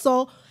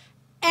also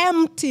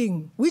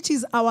emptying, which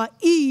is our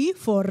E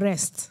for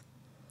rest.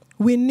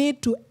 We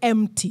need to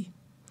empty.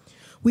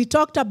 We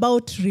talked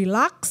about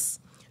relax.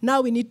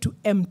 Now we need to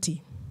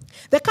empty.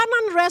 The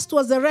Canaan rest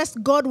was the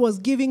rest God was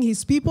giving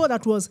his people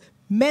that was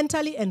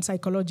mentally and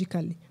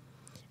psychologically.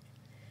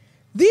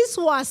 These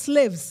were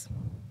slaves.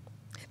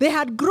 They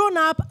had grown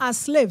up as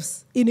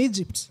slaves in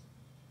Egypt,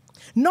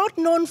 not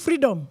known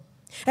freedom.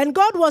 And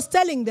God was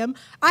telling them,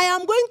 I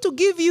am going to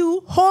give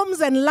you homes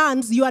and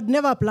lands you had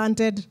never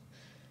planted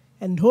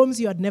and homes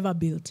you had never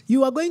built.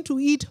 You are going to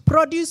eat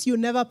produce you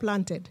never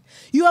planted.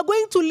 You are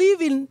going to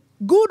live in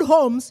good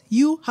homes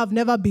you have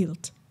never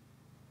built.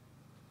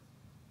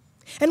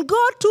 And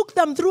God took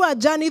them through a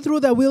journey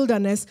through the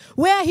wilderness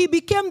where he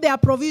became their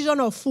provision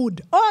of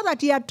food. All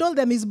that he had told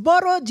them is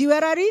borrow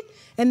jewelry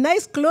and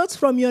nice clothes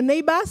from your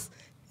neighbors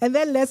and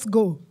then let's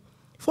go.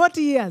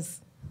 40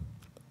 years.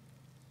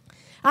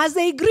 As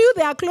they grew,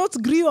 their clothes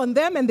grew on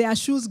them and their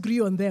shoes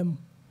grew on them.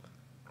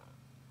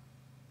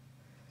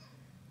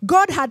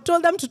 God had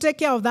told them to take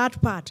care of that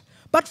part.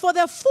 But for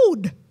the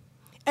food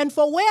and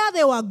for where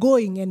they were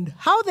going and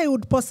how they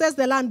would possess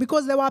the land,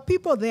 because there were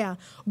people there,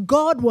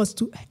 God was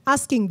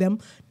asking them,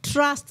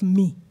 trust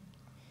me.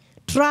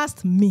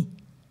 Trust me.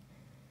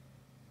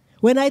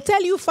 When I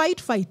tell you fight,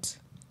 fight.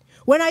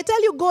 When I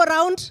tell you go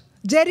around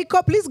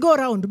Jericho, please go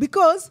around.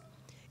 Because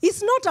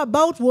it's not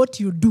about what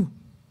you do.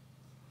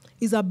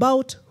 It's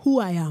about who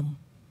I am.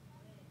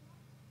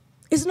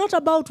 It's not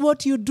about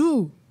what you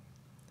do.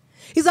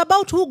 It's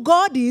about who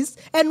God is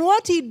and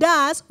what he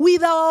does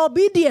with our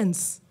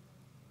obedience.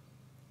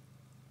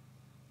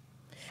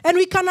 And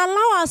we can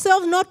allow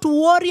ourselves not to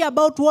worry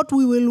about what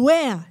we will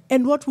wear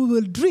and what we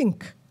will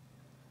drink,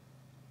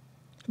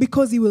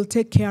 because he will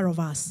take care of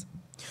us.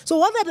 So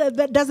what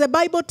does the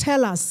Bible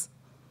tell us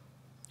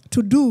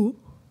to do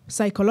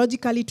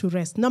psychologically to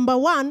rest? Number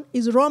one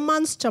is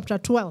Romans chapter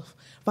 12,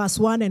 verse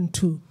 1 and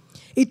 2.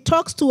 It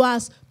talks to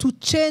us to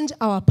change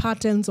our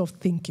patterns of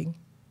thinking.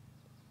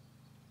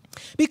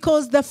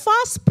 Because the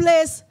first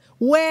place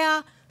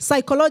where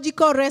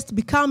psychological rest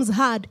becomes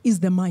hard is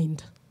the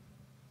mind.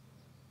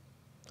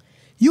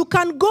 You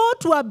can go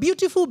to a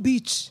beautiful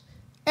beach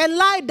and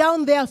lie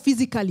down there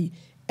physically,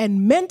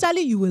 and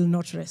mentally you will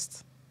not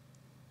rest.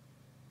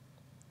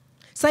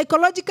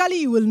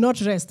 Psychologically, you will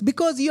not rest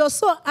because you're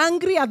so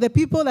angry at the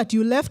people that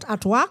you left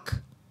at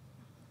work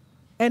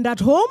and at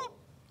home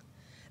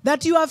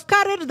that you have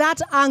carried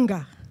that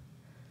anger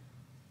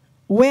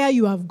where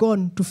you have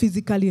gone to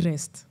physically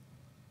rest.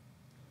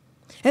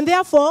 And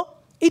therefore,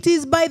 it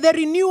is by the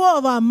renewal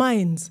of our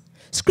minds.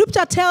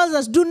 Scripture tells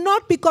us, do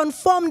not be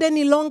conformed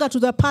any longer to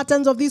the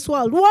patterns of this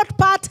world. What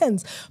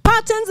patterns?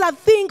 Patterns that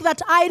think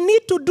that I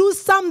need to do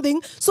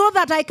something so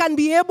that I can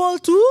be able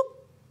to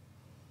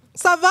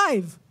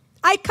survive.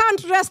 I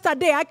can't rest a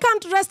day. I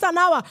can't rest an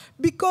hour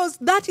because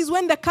that is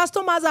when the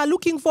customers are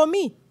looking for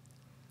me.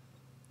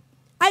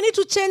 I need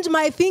to change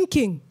my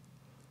thinking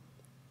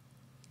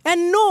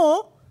and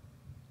know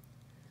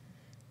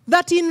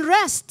that in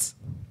rest,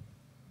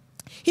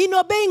 in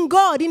obeying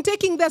God, in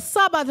taking the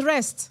Sabbath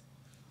rest,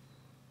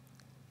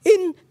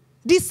 in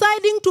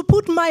deciding to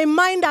put my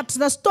mind at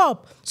the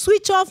stop,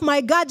 switch off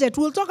my gadget.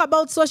 We'll talk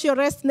about social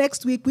rest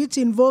next week, which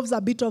involves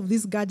a bit of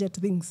these gadget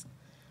things.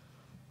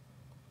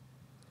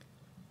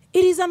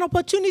 It is an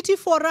opportunity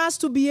for us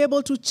to be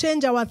able to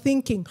change our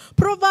thinking.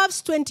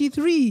 Proverbs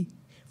 23,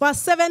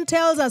 verse 7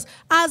 tells us,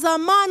 as a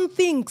man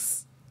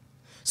thinks,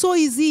 so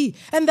is he.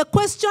 And the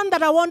question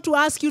that I want to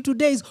ask you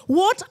today is,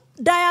 what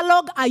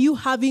dialogue are you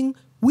having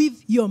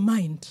with your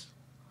mind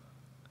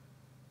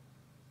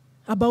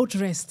about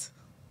rest?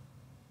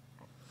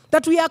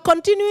 That we are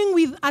continuing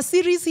with a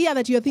series here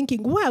that you're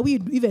thinking, why are we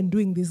even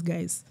doing this,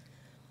 guys?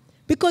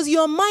 Because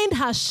your mind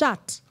has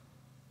shut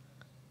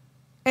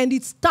and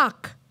it's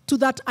stuck to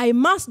that I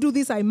must do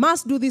this, I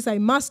must do this, I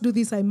must do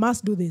this, I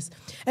must do this.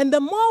 And the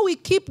more we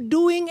keep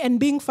doing and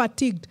being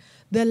fatigued,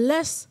 the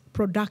less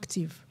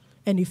productive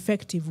and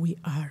effective we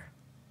are.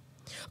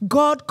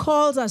 God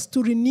calls us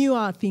to renew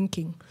our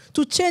thinking,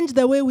 to change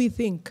the way we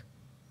think.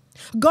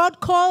 God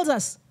calls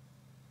us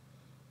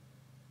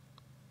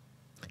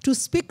to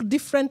speak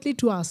differently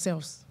to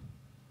ourselves,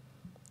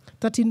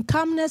 that in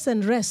calmness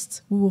and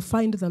rest, we will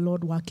find the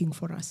Lord working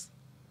for us.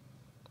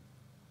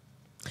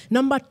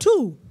 Number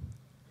two,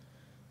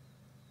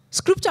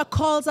 Scripture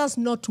calls us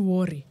not to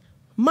worry.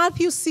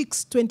 Matthew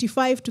 6,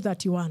 25 to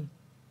 31.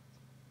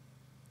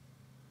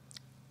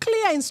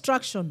 Clear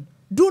instruction.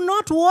 Do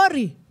not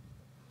worry.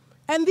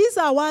 And these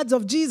are words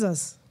of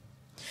Jesus.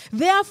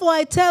 Therefore,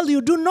 I tell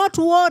you, do not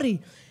worry.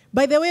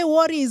 By the way,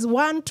 worry is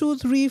 1, 2,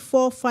 3,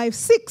 4, 5,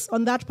 6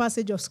 on that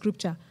passage of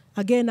Scripture.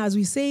 Again, as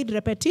we said,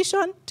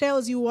 repetition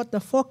tells you what the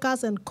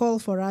focus and call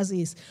for us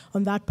is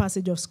on that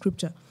passage of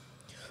Scripture.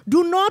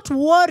 Do not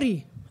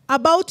worry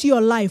about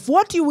your life,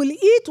 what you will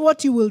eat,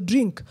 what you will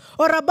drink,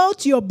 or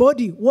about your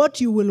body, what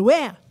you will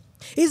wear.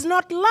 Is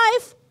not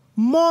life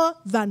more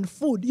than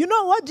food? You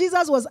know what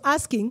Jesus was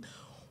asking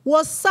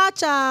was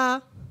such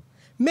a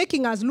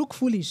making us look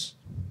foolish,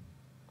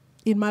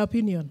 in my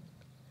opinion.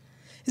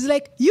 It's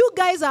like, you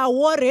guys are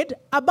worried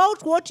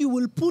about what you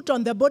will put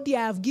on the body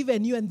I have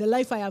given you and the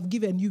life I have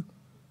given you.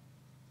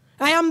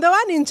 I am the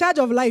one in charge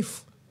of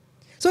life.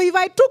 So if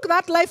I took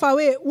that life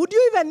away, would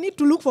you even need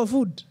to look for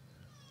food?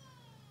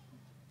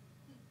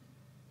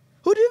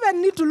 Would you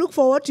even need to look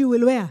for what you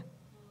will wear?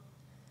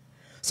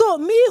 So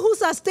me who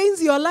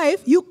sustains your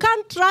life, you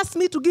can't trust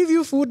me to give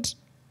you food.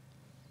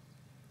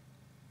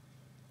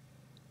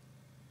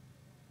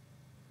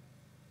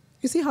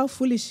 You see how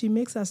foolish she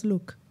makes us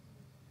look?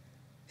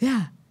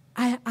 Yeah,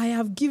 I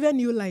have given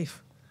you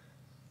life.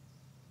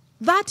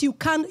 That you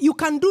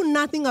can do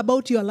nothing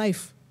about your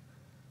life.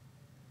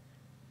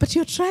 But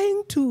you're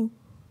trying to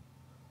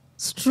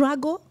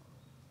struggle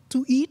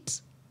to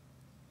eat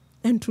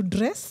and to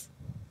dress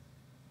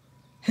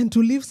and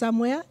to live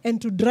somewhere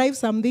and to drive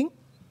something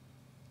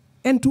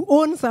and to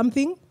own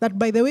something that,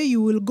 by the way,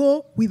 you will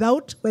go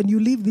without when you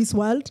leave this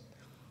world.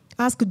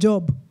 Ask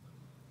Job.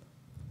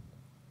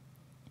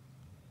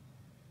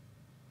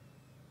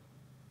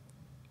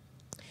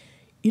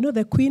 You know,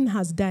 the queen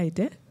has died,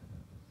 eh?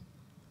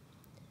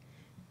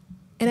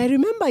 And I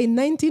remember in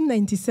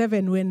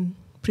 1997 when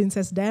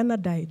Princess Diana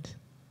died,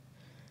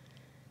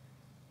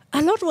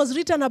 a lot was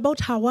written about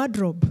her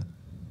wardrobe.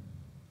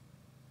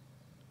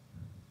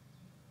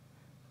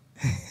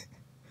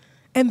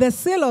 And the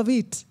sale of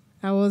it,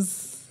 I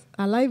was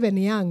alive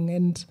and young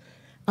and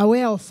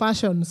aware of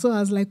fashion. So I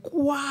was like,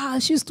 wow,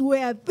 she used to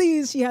wear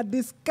this. She had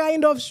this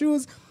kind of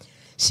shoes.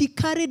 She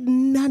carried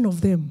none of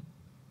them.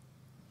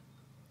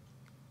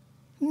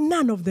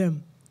 None of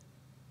them.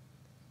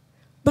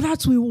 But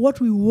that's what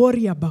we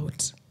worry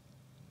about.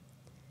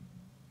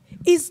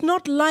 Is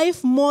not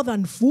life more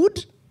than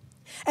food?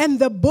 And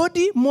the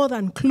body more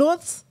than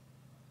clothes?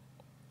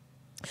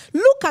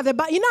 Look at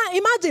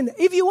imagine,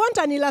 if you want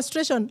an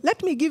illustration,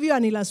 let me give you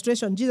an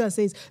illustration. Jesus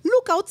says,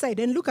 look outside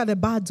and look at the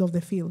birds of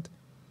the field.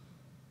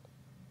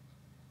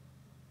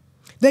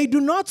 They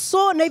do not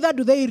sow, neither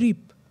do they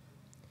reap.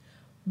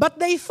 But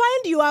they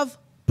find you have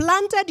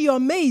planted your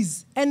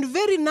maize and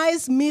very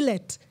nice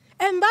millet.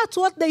 And that's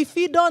what they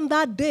feed on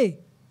that day.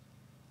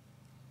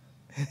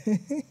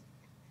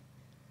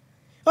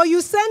 Or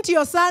you sent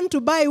your son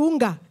to buy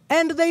unga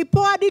and they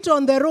poured it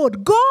on the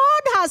road.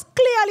 God has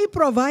clearly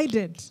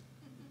provided.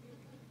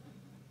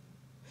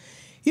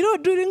 You know,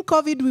 during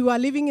COVID, we were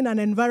living in an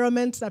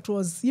environment that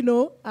was,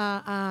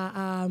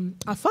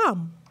 a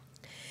farm.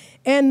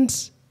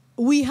 And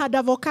we had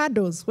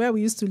avocados where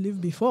we used to live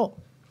before.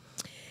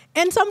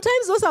 And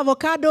sometimes those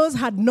avocados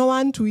had no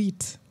one to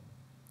eat.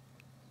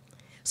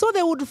 So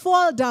they would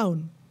fall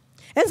down.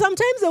 And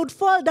sometimes they would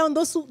fall down,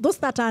 those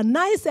that are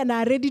nice and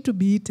are ready to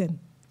be eaten.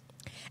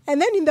 And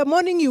then in the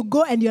morning you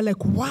go and you're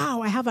like,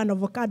 wow, I have an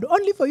avocado.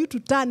 Only for you to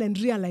turn and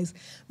realize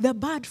the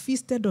bird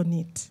feasted on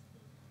it.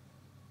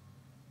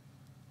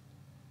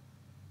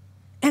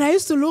 And I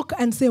used to look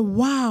and say,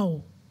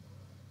 wow,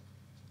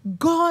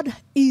 God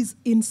is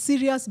in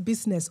serious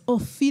business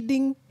of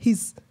feeding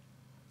his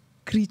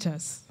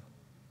creatures.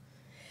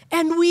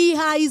 And we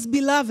are his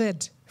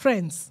beloved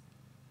friends.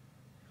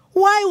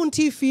 Why won't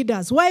he feed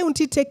us? Why won't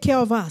he take care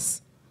of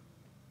us?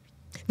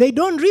 They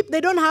don't reap,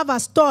 they don't have a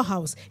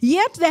storehouse.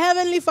 Yet the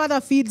Heavenly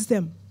Father feeds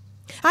them.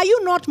 Are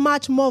you not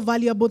much more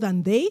valuable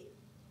than they?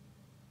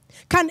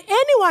 Can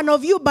any one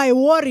of you, by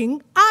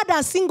worrying, add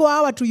a single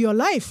hour to your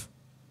life?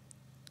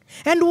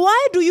 And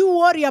why do you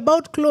worry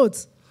about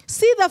clothes?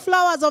 See the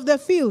flowers of the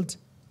field.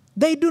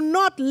 They do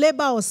not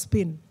labor or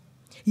spin.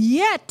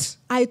 Yet,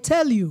 I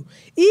tell you,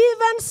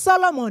 even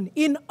Solomon,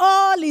 in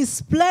all his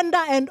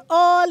splendor and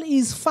all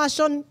his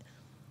fashion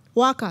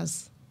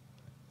workers,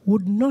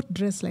 would not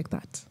dress like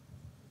that.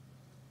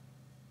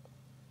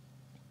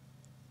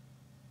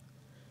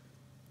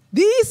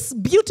 These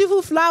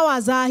beautiful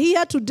flowers are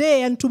here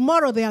today and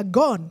tomorrow they are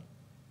gone,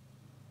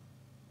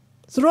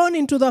 thrown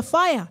into the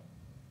fire.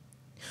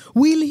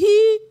 Will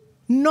he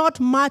not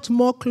much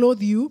more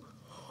clothe you?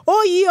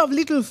 O ye of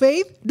little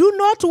faith, do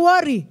not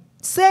worry,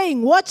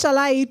 saying, what shall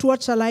I eat,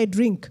 what shall I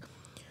drink?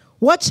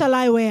 What shall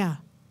I wear?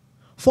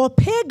 For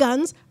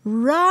pagans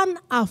run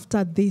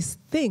after these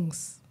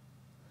things.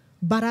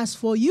 But as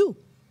for you,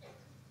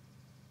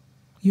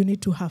 you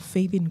need to have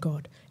faith in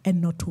God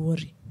and not to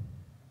worry.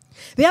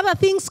 The other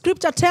thing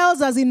Scripture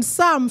tells us in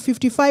Psalm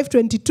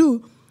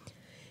 55:22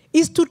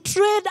 is to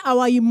trade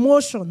our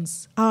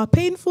emotions, our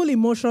painful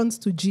emotions,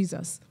 to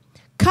Jesus.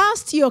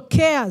 Cast your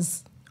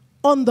cares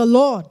on the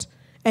Lord,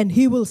 and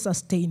he will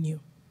sustain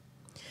you.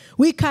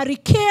 We carry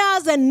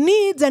cares and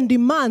needs and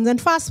demands, and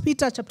 1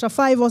 Peter chapter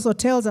 5 also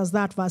tells us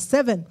that, verse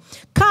 7.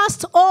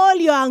 Cast all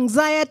your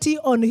anxiety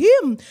on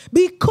him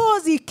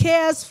because he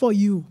cares for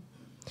you.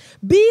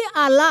 Be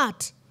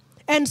alert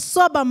and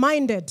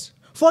sober-minded,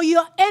 for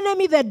your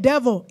enemy, the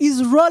devil,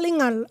 is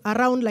rolling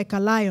around like a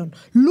lion,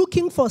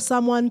 looking for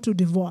someone to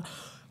devour.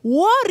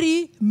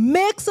 Worry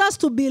makes us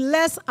to be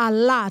less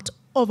alert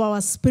of our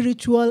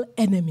spiritual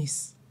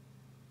enemies.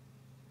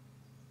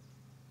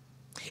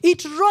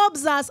 It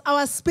robs us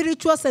our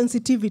spiritual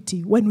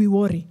sensitivity when we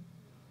worry.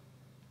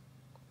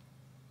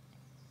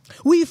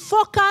 We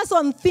focus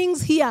on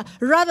things here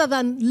rather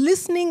than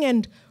listening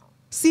and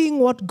seeing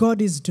what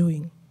God is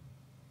doing.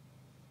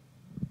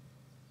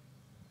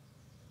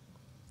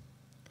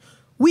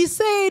 We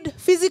said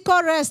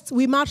physical rest,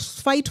 we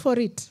must fight for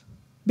it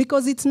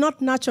because it's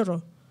not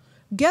natural.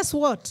 Guess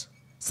what?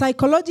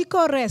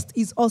 Psychological rest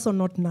is also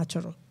not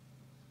natural.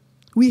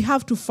 We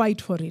have to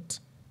fight for it.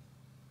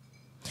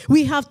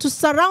 We have to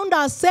surround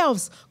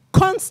ourselves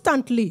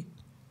constantly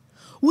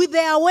with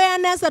the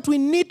awareness that we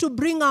need to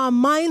bring our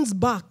minds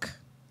back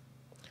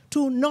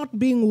to not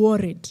being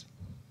worried.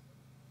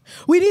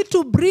 We need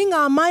to bring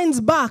our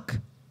minds back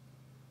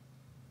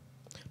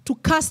to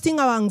casting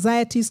our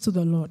anxieties to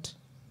the Lord.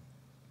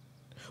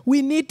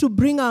 We need to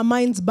bring our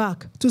minds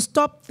back to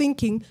stop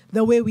thinking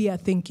the way we are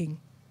thinking.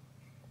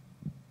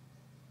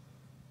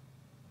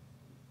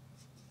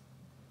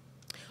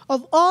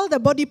 Of all the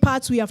body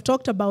parts we have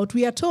talked about,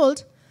 we are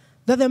told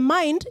that the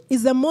mind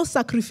is the most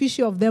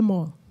sacrificial of them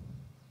all.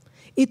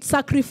 It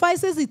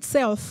sacrifices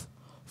itself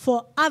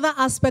for other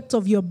aspects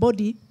of your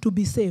body to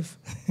be safe.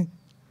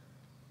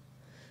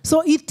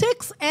 So it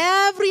takes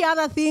every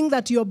other thing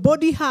that your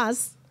body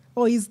has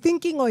or is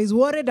thinking or is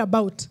worried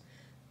about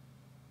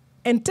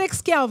and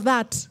takes care of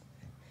that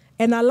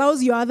and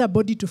allows your other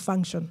body to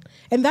function.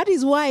 And that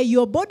is why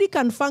your body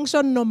can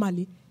function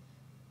normally,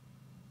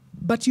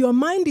 but your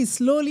mind is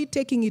slowly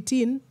taking it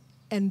in,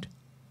 and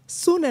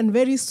soon and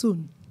very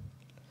soon,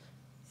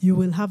 you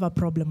will have a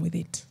problem with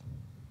it.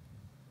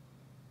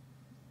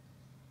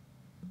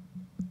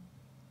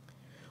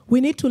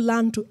 We need to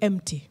learn to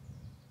empty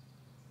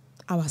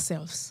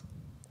ourselves.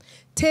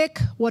 Take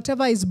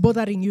whatever is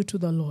bothering you to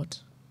the Lord,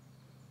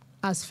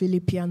 as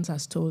Philippians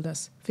has told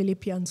us.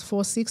 Philippians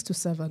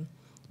 4:6-7.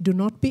 Do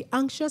not be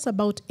anxious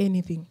about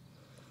anything,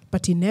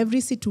 but in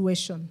every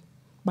situation,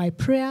 by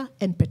prayer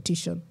and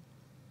petition,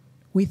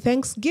 with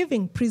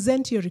thanksgiving,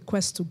 present your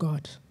request to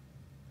God.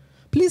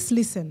 Please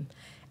listen.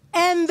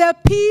 And the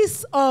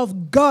peace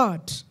of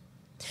God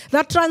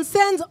that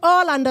transcends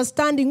all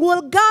understanding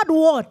will guard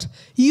what?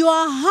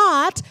 Your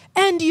heart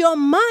and your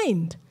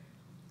mind.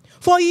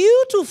 For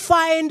you to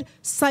find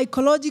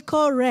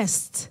psychological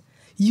rest,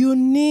 you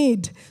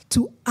need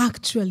to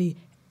actually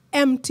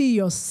empty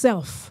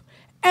yourself,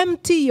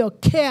 empty your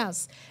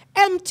cares,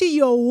 empty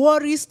your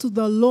worries to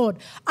the Lord.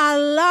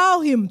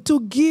 Allow Him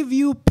to give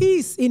you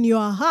peace in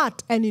your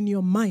heart and in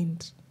your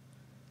mind.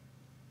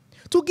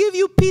 To give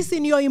you peace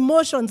in your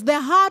emotions.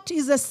 The heart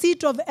is the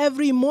seat of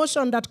every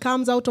emotion that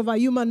comes out of a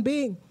human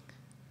being.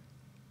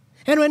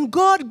 And when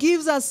God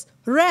gives us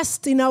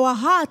rest in our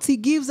hearts, He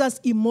gives us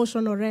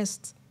emotional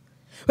rest.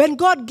 When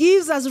God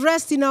gives us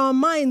rest in our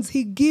minds,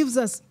 He gives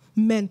us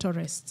mental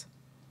rest.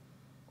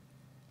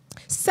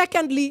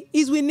 Secondly,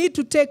 is we need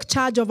to take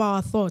charge of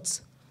our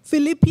thoughts.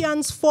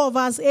 Philippians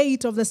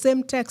 4:8 of the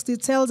same text,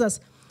 it tells us,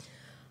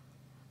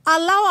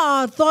 allow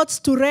our thoughts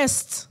to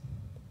rest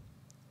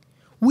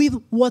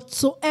with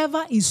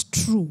whatsoever is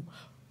true.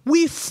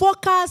 We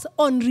focus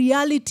on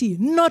reality,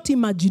 not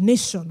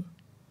imagination.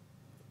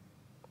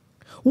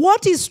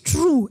 What is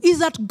true is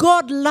that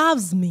God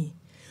loves me.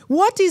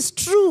 What is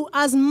true,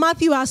 as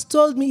Matthew has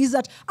told me, is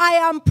that I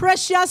am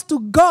precious to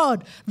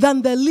God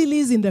than the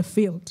lilies in the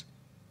field.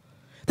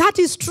 That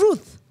is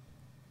truth.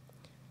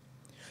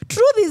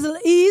 Truth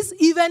is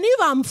even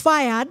if I'm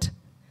fired,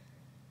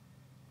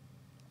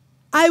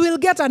 I will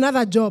get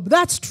another job.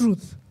 That's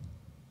truth.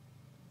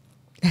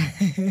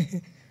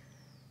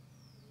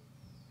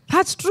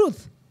 That's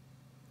truth.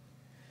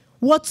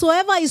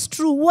 Whatsoever is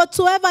true,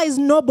 whatsoever is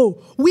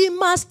noble, we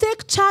must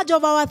take charge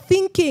of our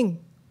thinking.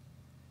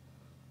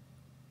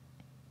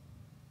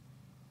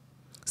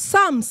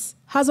 Psalms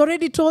has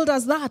already told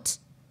us that.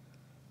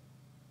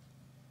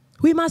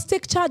 We must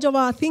take charge of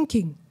our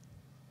thinking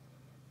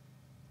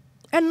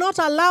and not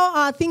allow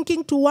our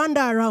thinking to wander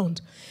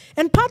around.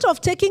 And part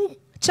of taking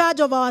charge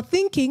of our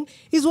thinking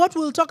is what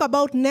we'll talk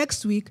about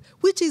next week,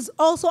 which is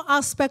also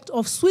aspect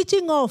of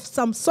switching off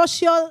some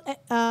social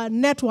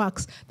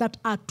networks that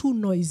are too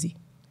noisy.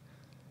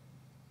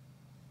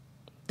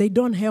 They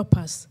don't help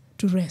us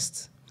to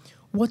rest.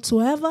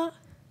 Whatsoever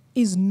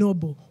is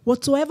noble,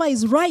 whatsoever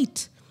is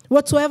right,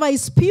 whatsoever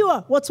is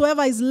pure,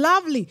 whatsoever is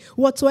lovely,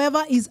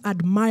 whatsoever is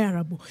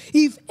admirable.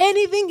 If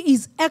anything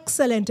is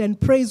excellent and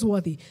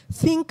praiseworthy,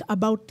 think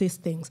about these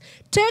things.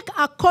 Take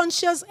a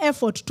conscious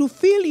effort to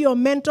fill your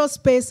mental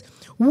space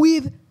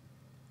with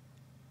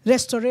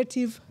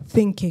restorative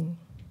thinking.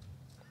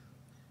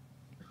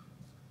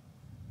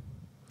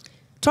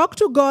 Talk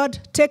to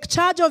God, take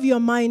charge of your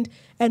mind,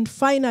 and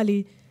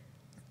finally,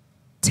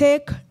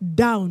 take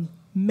down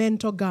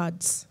mental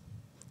guards.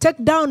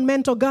 Take down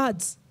mental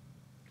guards.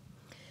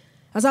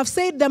 As I've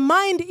said, the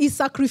mind is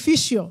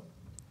sacrificial.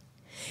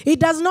 It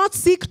does not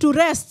seek to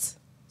rest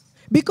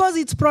because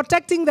it's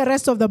protecting the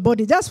rest of the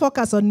body. Just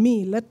focus on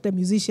me. Let the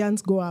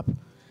musicians go up.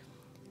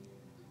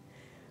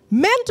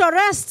 Mental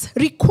rest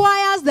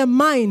requires the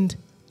mind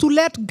to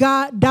let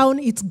down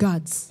its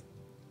guards.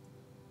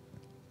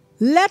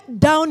 Let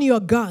down your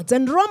guards.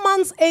 And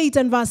Romans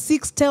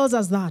 8:6 tells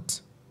us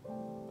that.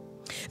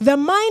 The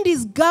mind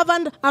is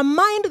governed, a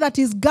mind that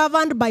is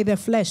governed by the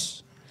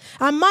flesh.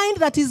 A mind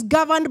that is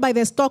governed by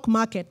the stock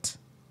market.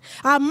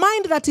 A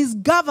mind that is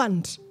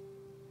governed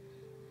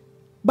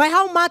by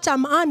how much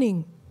I'm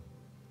earning,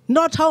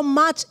 not how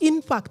much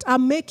impact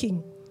I'm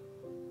making.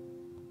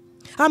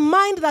 A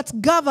mind that's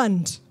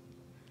governed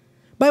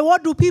by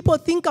what do people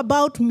think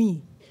about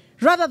me,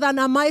 rather than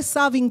am I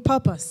serving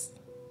purpose,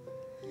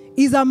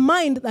 is a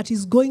mind that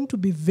is going to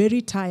be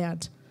very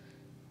tired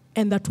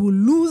and that will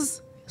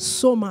lose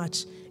so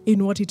much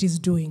in what it is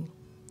doing.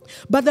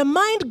 But the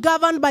mind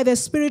governed by the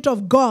Spirit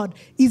of God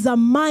is a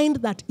mind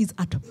that is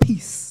at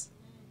peace.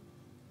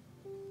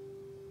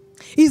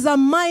 Is a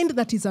mind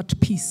that is at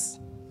peace.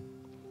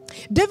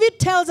 David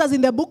tells us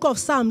in the book of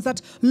Psalms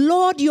that,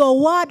 Lord,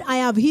 your word I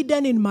have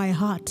hidden in my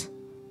heart,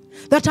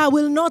 that I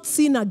will not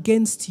sin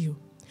against you.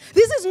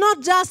 This is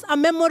not just a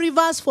memory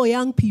verse for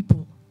young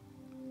people.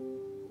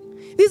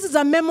 This is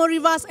a memory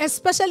verse,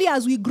 especially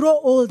as we grow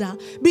older,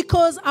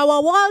 because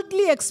our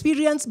worldly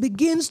experience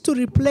begins to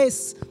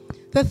replace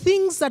the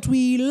things that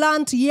we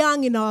learned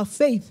young in our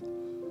faith,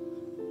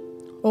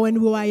 or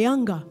when we were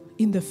younger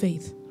in the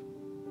faith,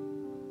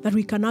 that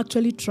we can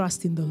actually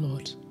trust in the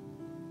Lord.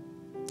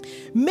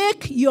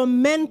 Make your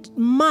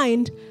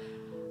mind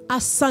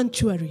a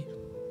sanctuary.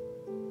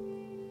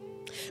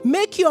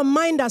 Make your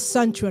mind a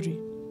sanctuary.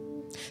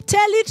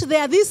 Tell it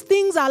there are these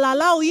things I'll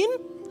allow in,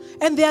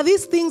 and there are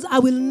these things I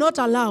will not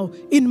allow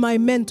in my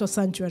mental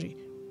sanctuary.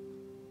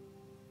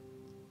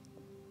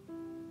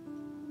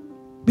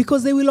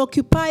 Because they will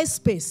occupy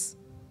space.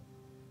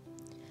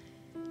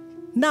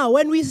 Now,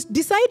 when we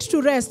decide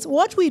to rest,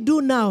 what we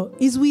do now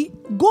is we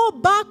go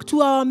back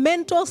to our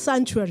mental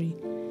sanctuary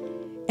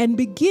and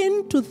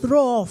begin to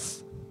throw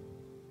off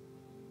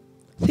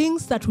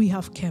things that we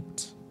have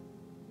kept.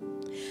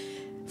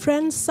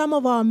 Friends, some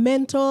of our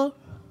mental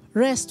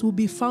rest will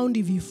be found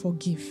if you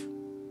forgive.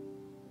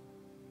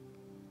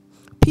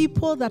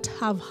 People that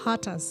have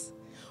hurt us,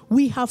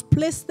 we have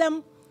placed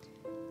them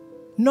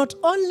not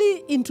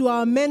only into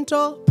our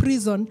mental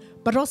prison,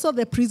 but also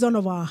the prison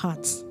of our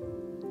hearts.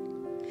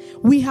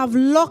 We have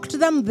locked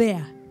them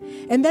there,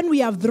 and then we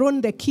have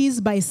thrown the keys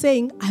by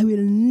saying, I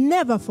will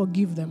never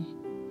forgive them.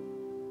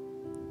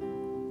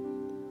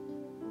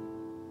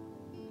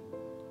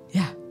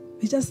 Yeah,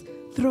 we just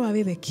throw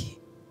away the key.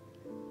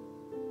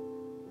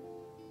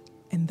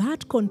 And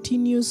that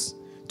continues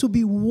to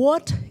be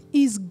what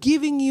is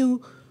giving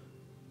you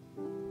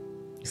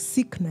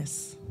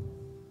sickness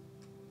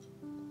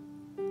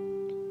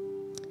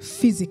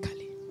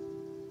physically.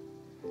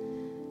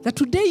 That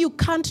today you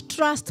can't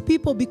trust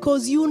people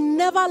because you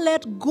never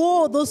let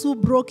go those who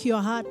broke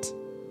your heart.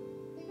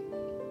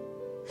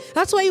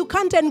 That's why you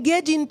can't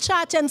engage in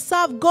church and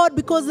serve God,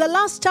 because the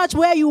last church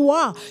where you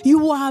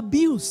were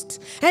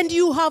abused and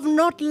you have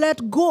not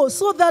let go.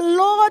 So the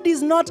Lord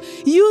is not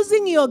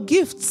using your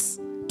gifts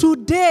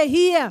today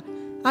here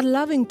at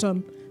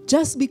Lavington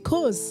just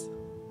because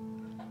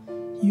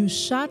you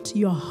shut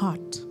your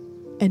heart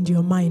and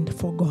your mind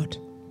for God.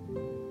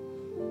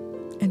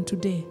 And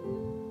today,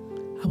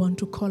 I want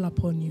to call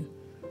upon you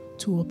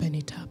to open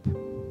it up.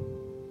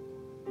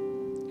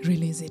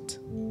 Release it.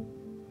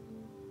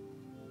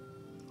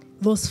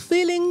 Those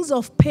feelings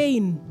of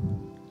pain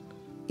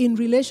in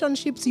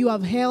relationships you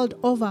have held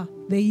over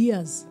the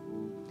years,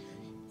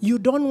 you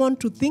don't want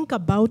to think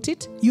about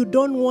it. You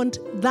don't want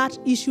that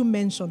issue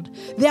mentioned.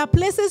 There are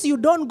places you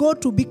don't go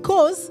to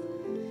because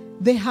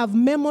they have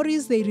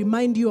memories, they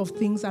remind you of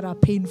things that are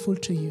painful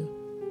to you.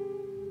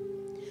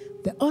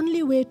 The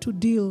only way to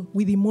deal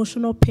with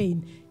emotional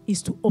pain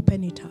is to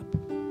open it up,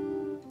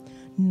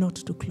 not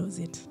to close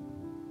it.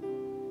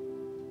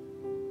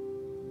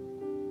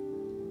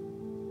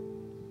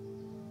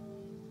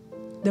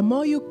 The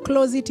more you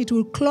close it, it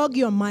will clog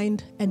your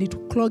mind and it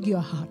will clog your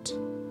heart.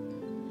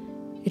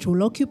 It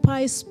will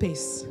occupy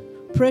space,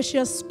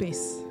 precious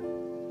space,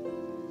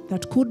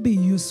 that could be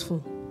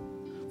useful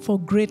for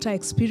greater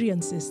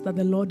experiences that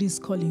the Lord is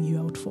calling you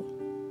out for.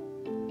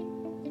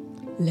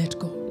 Let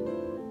go.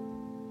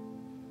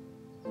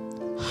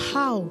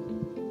 How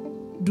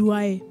do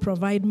I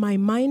provide my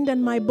mind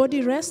and my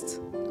body rest?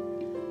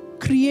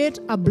 Create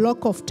a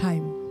block of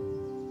time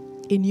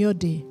in your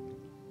day.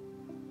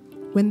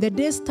 When the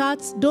day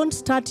starts, don't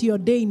start your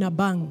day in a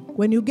bang.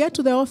 When you get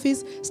to the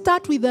office,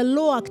 start with the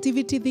low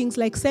activity things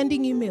like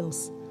sending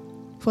emails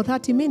for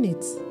 30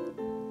 minutes.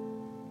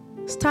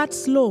 Start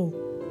slow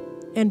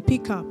and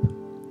pick up.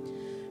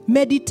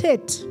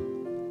 Meditate.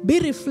 Be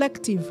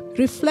reflective.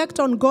 Reflect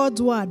on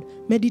God's word.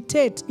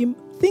 Meditate.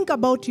 Think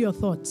about your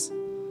thoughts.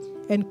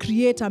 And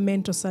create a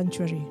mental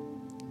sanctuary.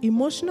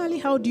 Emotionally,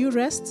 how do you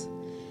rest?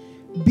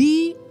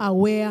 Be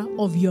aware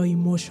of your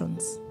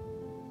emotions.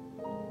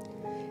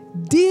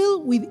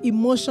 Deal with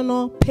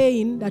emotional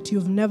pain that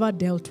you've never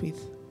dealt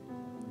with.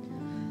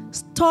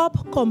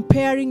 Stop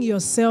comparing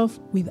yourself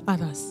with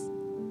others.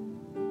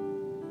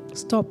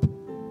 Stop.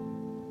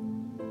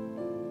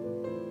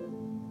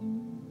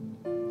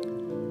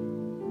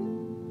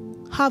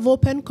 Have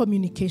open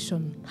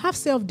communication. Have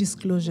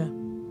self-disclosure.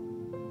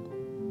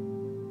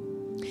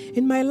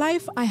 In my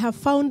life, I have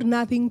found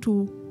nothing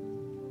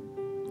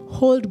to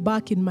hold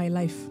back in my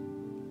life.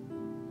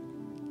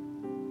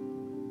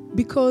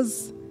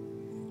 Because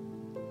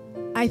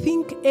I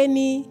think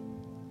any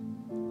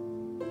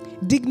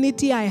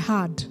dignity I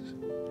had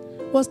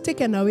was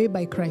taken away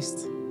by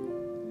Christ,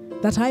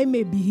 that I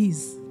may be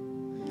His.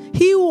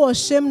 He who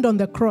was shamed on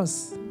the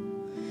cross.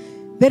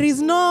 There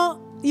is no,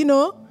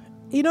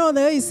 the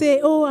way you say,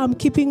 oh, I'm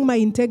keeping my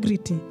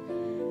integrity.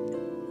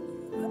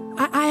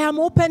 I am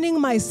opening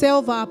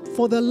myself up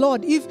for the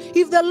Lord.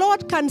 If the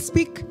Lord can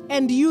speak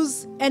and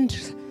use and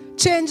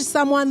change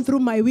someone through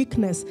my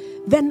weakness,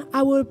 then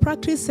I will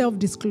practice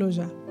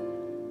self-disclosure.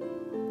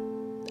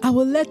 I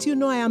will let you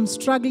know I am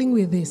struggling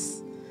with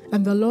this,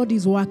 and the Lord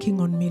is working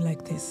on me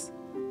like this.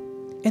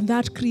 And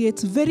that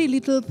creates very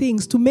little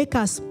things to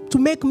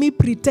make me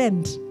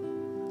pretend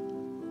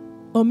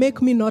or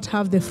make me not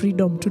have the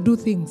freedom to do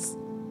things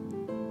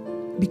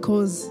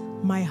because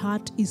my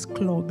heart is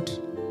clogged.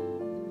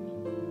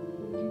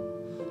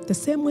 The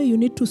same way you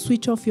need to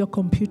switch off your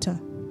computer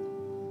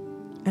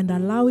and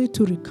allow it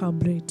to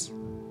recalibrate.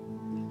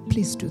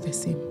 Please do the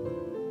same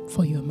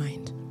for your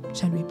mind.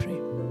 Shall we pray?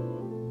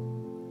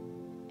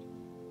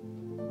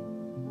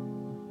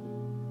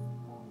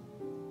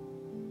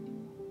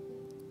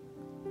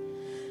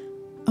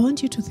 I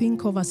want you to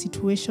think of a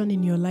situation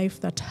in your life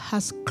that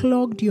has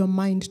clogged your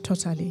mind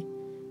totally,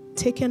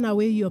 taken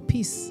away your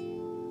peace.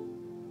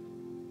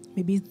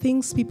 Maybe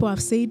things people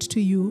have said to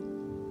you.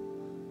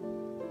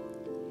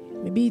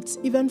 Maybe it's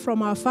even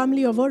from our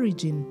family of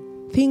origin,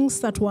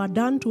 things that were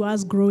done to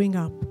us growing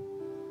up.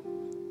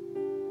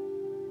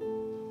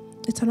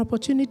 It's an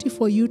opportunity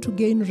for you to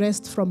gain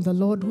rest from the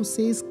Lord who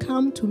says,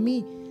 "Come to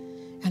me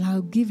and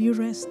I'll give you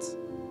rest."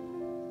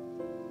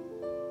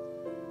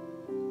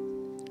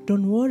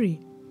 Don't worry.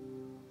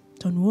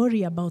 Don't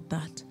worry about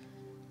that.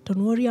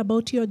 Don't worry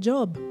about your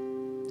job,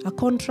 a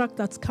contract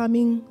that's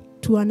coming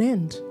to an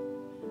end.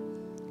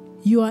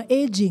 You are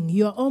aging.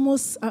 You are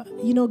almost,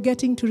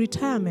 getting to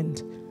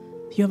retirement.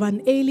 You have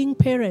an ailing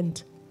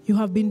parent. You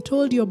have been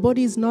told your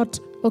body is not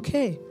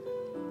okay.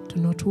 Do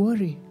not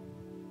worry.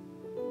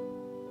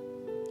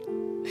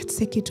 Let's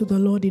take it to the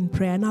Lord in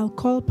prayer. And I'll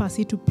call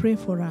Percy to pray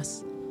for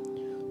us.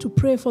 To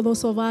pray for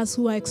those of us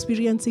who are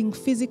experiencing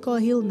physical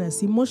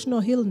illness,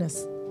 emotional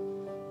illness.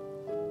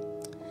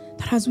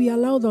 That as we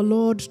allow the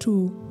Lord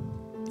to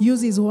use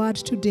His word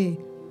today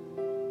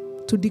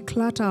to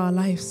declutter our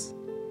lives,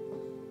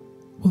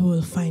 we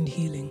will find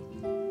healing.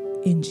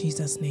 In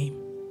Jesus' name.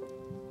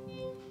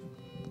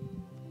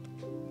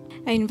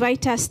 I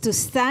invite us to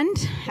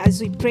stand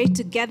as we pray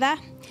together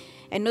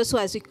and also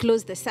as we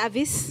close the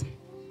service.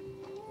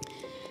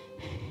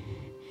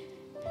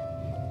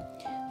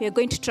 We are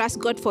going to trust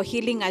God for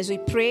healing as we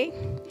pray,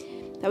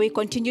 that we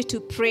continue to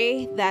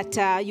pray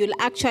that you'll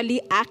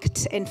actually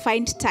act and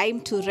find time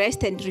to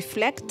rest and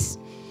reflect.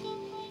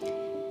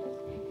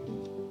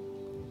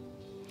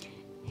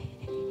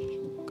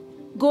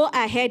 Go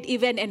ahead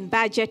even and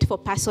budget for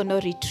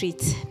personal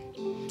retreats.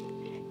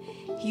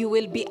 You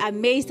will be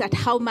amazed at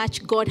how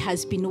much God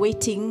has been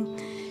waiting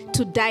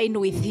to dine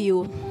with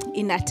you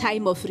in a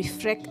time of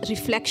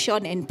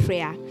reflection and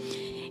prayer.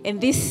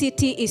 And this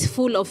city is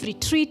full of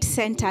retreat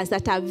centers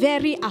that are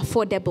very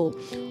affordable,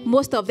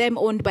 most of them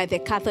owned by the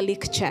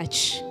Catholic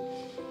Church.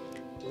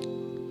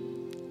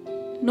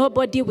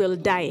 Nobody will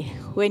die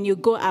when you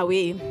go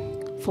away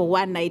for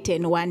one night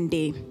and one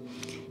day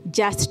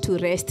just to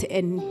rest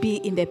and be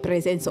in the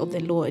presence of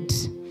the Lord.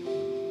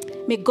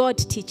 May God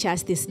teach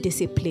us these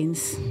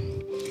disciplines.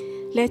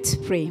 Let's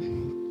pray.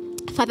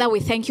 Father,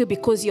 we thank you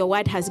because your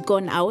word has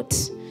gone out.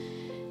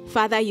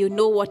 Father, you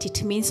know what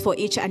it means for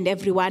each and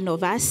every one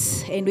of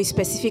us. And we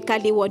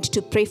specifically want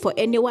to pray for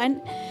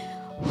anyone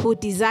who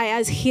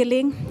desires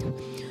healing,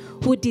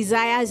 who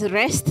desires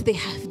rest.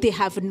 They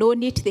have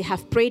known it. They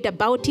have prayed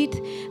about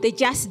it. They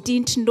just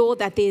didn't know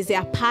that there is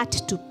a part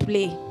to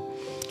play.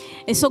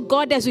 And so,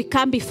 God, as we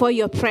come before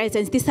your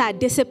presence, these are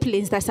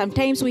disciplines that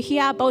sometimes we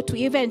hear about,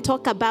 we even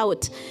talk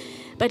about.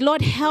 But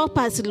Lord, help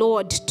us,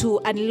 Lord, to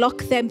unlock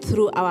them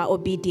through our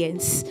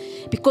obedience.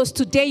 Because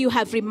today you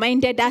have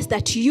reminded us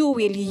that you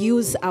will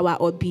use our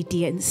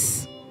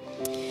obedience.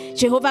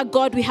 Jehovah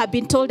God, we have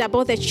been told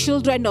about the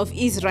children of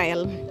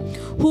Israel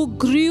who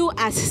grew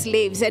as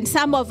slaves. And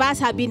some of us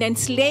have been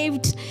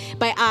enslaved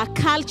by our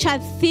culture,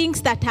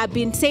 things that have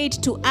been said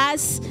to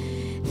us,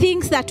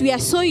 things that we are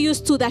so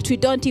used to that we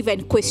don't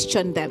even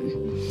question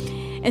them.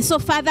 And so,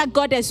 Father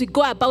God, as we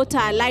go about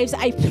our lives,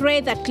 I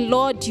pray that,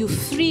 Lord, you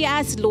free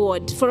us,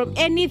 Lord, from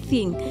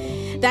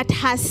anything that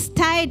has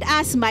tied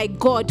us, my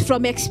God,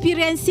 from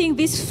experiencing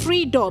this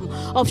freedom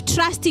of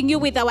trusting you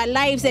with our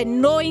lives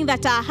and knowing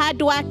that our hard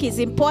work is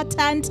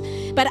important,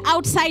 but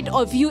outside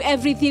of you,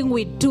 everything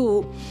we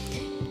do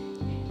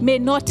may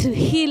not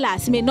heal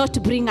us, may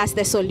not bring us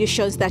the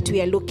solutions that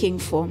we are looking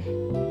for.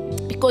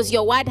 Because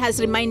your word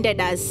has reminded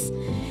us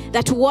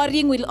that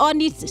worrying will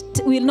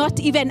not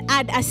even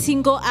add a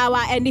single hour,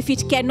 and if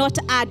it cannot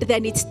add,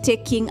 then it's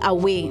taking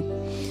away.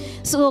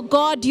 So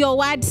God, your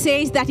word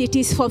says that it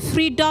is for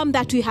freedom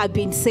that we have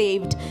been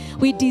saved.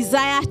 We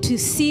desire to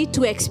see,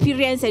 to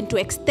experience, and to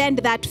extend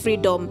that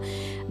freedom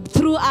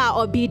through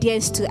our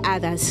obedience to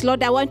others.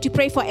 Lord, I want to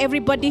pray for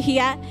everybody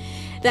here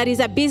that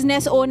is a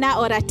business owner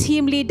or a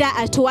team leader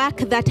at work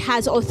that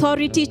has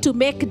authority to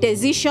make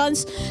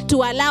decisions to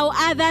allow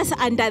others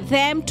under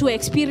them to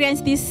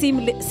experience this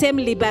same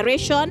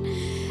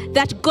liberation.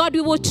 that God,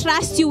 we will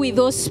trust you with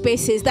those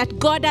spaces, that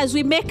God, as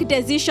we make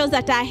decisions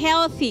that are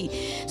healthy,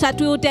 so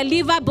that we will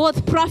deliver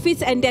both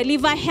profits and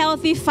deliver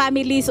healthy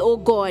families, oh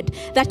God,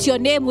 that your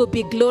name will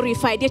be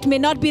glorified. It may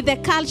not be the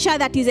culture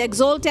that is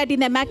exalted in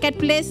the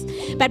marketplace,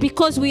 but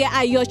because we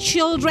are your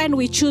children,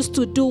 we choose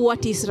to do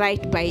what is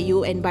right by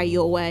you and by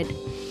your word.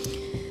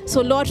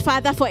 So Lord,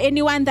 Father, for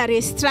anyone that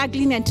is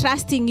struggling and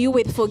trusting you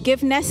with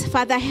forgiveness,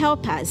 Father,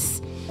 help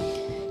us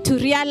to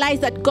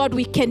realize that, God,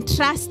 we can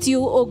trust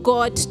you, oh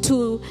God,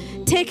 to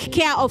take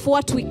care of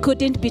what we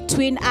couldn't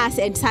between us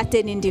and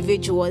certain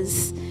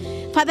individuals.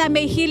 Father,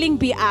 may healing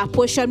be our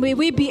portion. May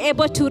we be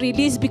able to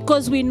release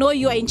because we know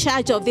you are in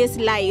charge of this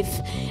life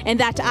and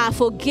that our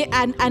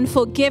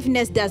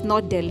unforgiveness does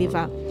not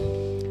deliver.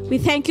 We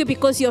thank you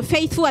because you're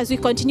faithful as we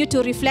continue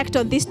to reflect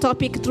on this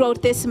topic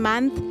throughout this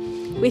month.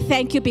 We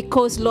thank you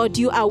because, Lord,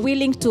 you are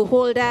willing to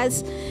hold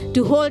us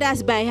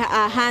by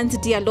our hands,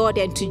 dear Lord,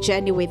 and to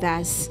journey with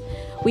us.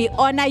 We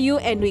honor you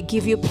and we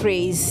give you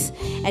praise.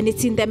 And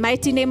it's in the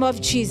mighty name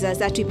of Jesus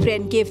that we pray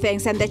and give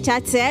thanks. And the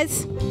church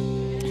says,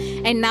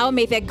 and now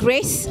may the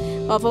grace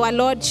of our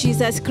Lord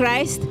Jesus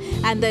Christ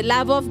and the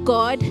love of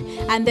God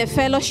and the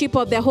fellowship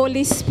of the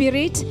Holy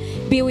Spirit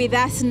be with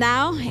us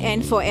now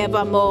and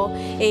forevermore.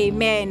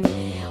 Amen.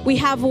 We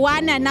have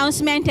one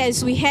announcement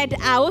as we head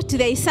out.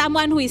 There is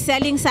someone who is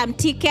selling some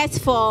tickets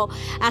for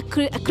a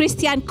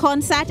Christian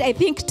concert. I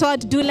think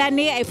Todd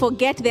Dulaney, I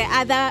forget the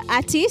other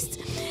artist.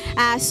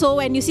 So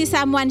when you see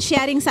someone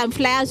sharing some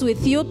flyers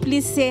with you,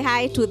 please say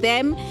hi to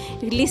them,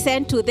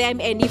 listen to them,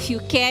 and if you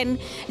can,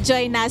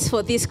 join us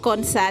for this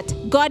concert.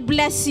 God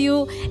bless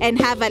you and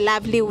have a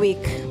lovely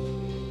week.